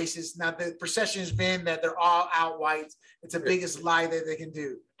share of races. Now, the perception has been that they're all out whites. It's the biggest lie that they can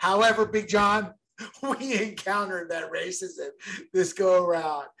do. However, Big John, we encountered that racism this go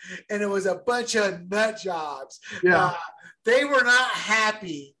around. And it was a bunch of nut jobs. Yeah. They were not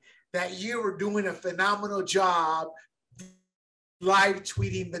happy that you were doing a phenomenal job live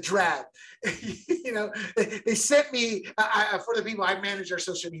tweeting the draft. You know, they sent me, for the people, I manage our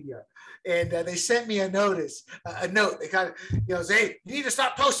social media, and they sent me a note. They kind of, you know, say, hey, you need to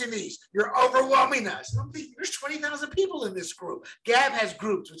stop posting these. You're overwhelming us. I'm thinking, there's 20,000 people in this group. Gab has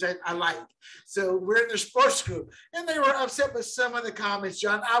groups, which I like. So we're in their sports group. And they were upset with some of the comments,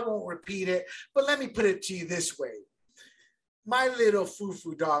 John. I won't repeat it, but let me put it to you this way. My little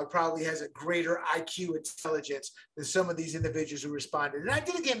foo-foo dog probably has a greater IQ intelligence than some of these individuals who responded. And I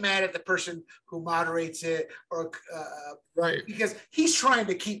didn't get mad at the person who moderates it or right, because he's trying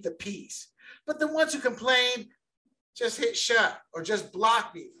to keep the peace. But the ones who complain, just hit shut or just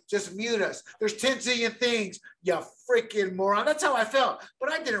block me, just mute us. There's 10 zillion things, you freaking moron. That's how I felt.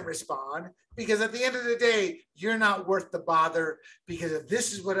 But I didn't respond because at the end of the day, you're not worth the bother, because if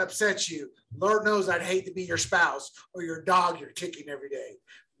this is what upsets you, Lord knows I'd hate to be your spouse or your dog you're kicking every day.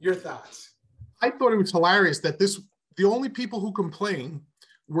 Your thoughts? I thought it was hilarious that the only people who complained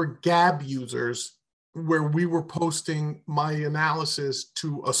were Gab users where we were posting my analysis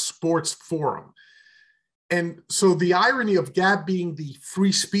to a sports forum. And so the irony of Gab being the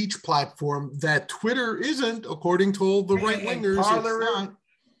free speech platform that Twitter isn't, according to all the right-wingers,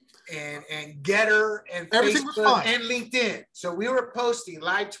 and Getter and Facebook and LinkedIn. So we were posting,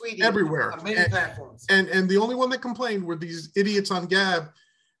 live tweeting everywhere on many platforms. And the only one that complained were these idiots on Gab.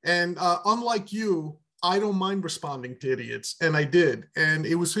 And unlike you, I don't mind responding to idiots. And I did. And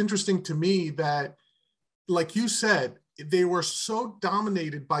it was interesting to me that, like you said, they were so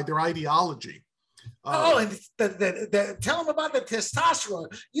dominated by their ideology. And tell them about the testosterone.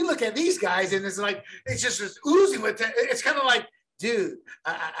 You look at these guys and it's like, it's just oozing with it. It's kind of like, dude,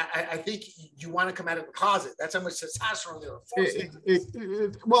 I think you want to come out of the closet. That's how much testosterone they're forcing.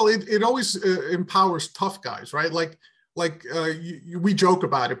 It always empowers tough guys, right? We joke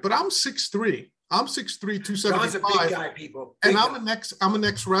about it, but I'm 6'3". I'm 6'3", 275. John's a big guy, people. And I'm an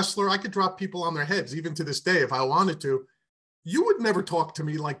ex-wrestler. I could drop people on their heads, even to this day, if I wanted to. You would never talk to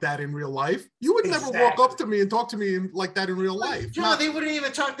me like that in real life. You would never walk up to me and talk to me like that in real life. John, they wouldn't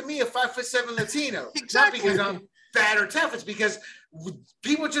even talk to me, a 5'7" Latino. Exactly. Not because I'm fat or tough. It's because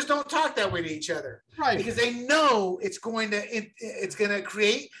people just don't talk that way to each other. Right. Because they know it's going to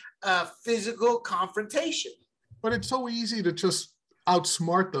create a physical confrontation. But it's so easy to just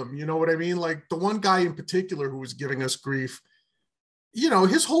outsmart them. You know what I mean? Like the one guy in particular who was giving us grief, you know,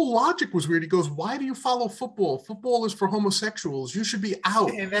 his whole logic was weird. He goes, why do you follow football? Football is for homosexuals. You should be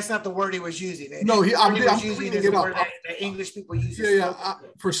out. And that's not the word he was using. No, I'm cleaning it up. The English people use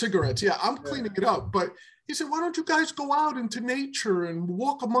for cigarettes. Yeah, I'm cleaning it up. But he said, why don't you guys go out into nature and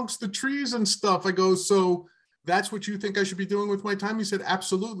walk amongst the trees and stuff? I go, so that's what you think I should be doing with my time? He said,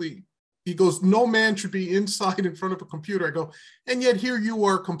 absolutely. He goes, no man should be inside in front of a computer. I go, and yet here you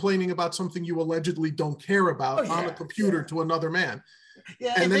are complaining about something you allegedly don't care about on a computer to another man.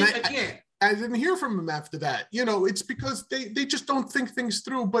 Yeah, and then again, I didn't hear from them after that. You know, it's because they just don't think things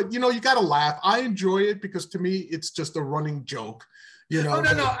through. But, you know, you got to laugh. I enjoy it because to me, it's just a running joke. You know, Oh,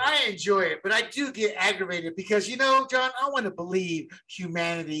 no, I enjoy it, but I do get aggravated because, you know, John, I want to believe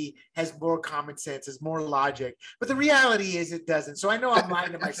humanity has more common sense, has more logic, but the reality is it doesn't. So I know I'm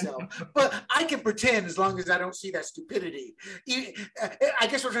lying to myself, but I can pretend as long as I don't see that stupidity. I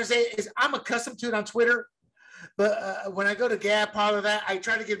guess what I'm trying to say is I'm accustomed to it on Twitter. But when I go to Gab, part of that, I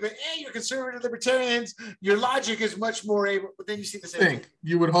try to give it, hey, you're conservative libertarians, your logic is much more able, but then you see the same thing.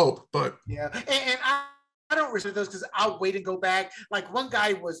 You would hope, but. Yeah. And I don't respect those because I'll wait and go back. Like one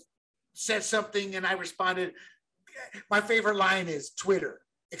guy said something and I responded. My favorite line is Twitter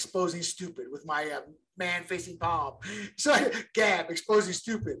exposing stupid with my man facing palm. So Gab exposing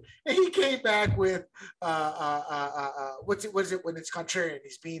stupid, and he came back with what is it when it's contrarian?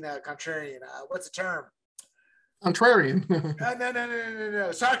 He's being a contrarian. What's the term? Contrarian.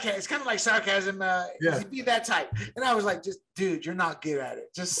 No. Sarcasm. It's kind of like sarcasm. Yeah. He'd be that type. And I was like, just, dude, you're not good at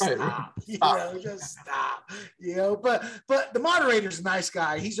it. Just stop. You know, just stop. You know, but the moderator's a nice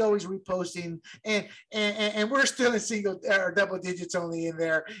guy. He's always reposting, and we're still in single or double digits only in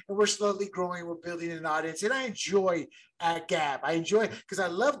there, and we're slowly growing. We're building an audience, and I enjoy at Gab. I enjoy because I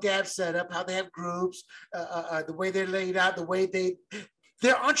love Gab's setup, how they have groups, the way they're laid out, the way they're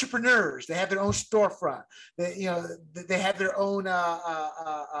entrepreneurs. They have their own storefront. They have their own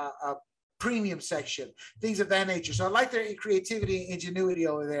premium section, things of that nature. So I like their creativity and ingenuity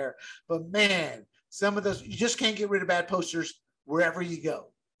over there. But man, some of those, you just can't get rid of bad posters wherever you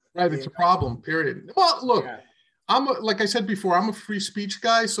go. Right, it's a problem, period. Well, look, like I said before, I'm a free speech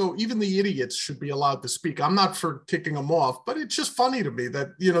guy, so even the idiots should be allowed to speak. I'm not for kicking them off, but it's just funny to me that,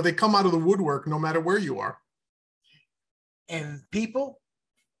 you know, they come out of the woodwork no matter where you are. And people,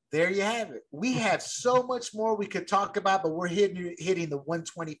 there you have it. We have so much more we could talk about, but we're hitting the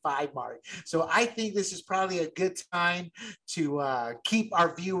 125 mark. So I think this is probably a good time to keep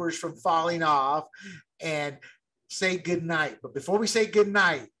our viewers from falling off and say good night. But before we say good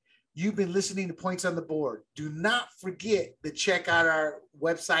night, you've been listening to Points on the Board. Do not forget to check out our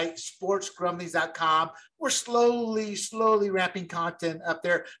website, sportsgrumblings.com. We're slowly ramping content up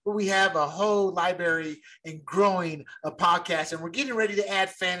there, but we have a whole library and growing a podcast, and we're getting ready to add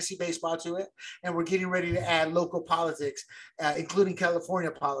fantasy baseball to it, and we're getting ready to add local politics, including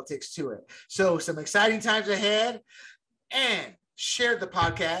California politics to it. So some exciting times ahead, and share the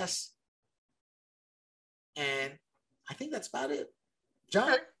podcast. And I think that's about it.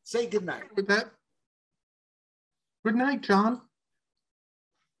 John, say good night. With that, good night, John.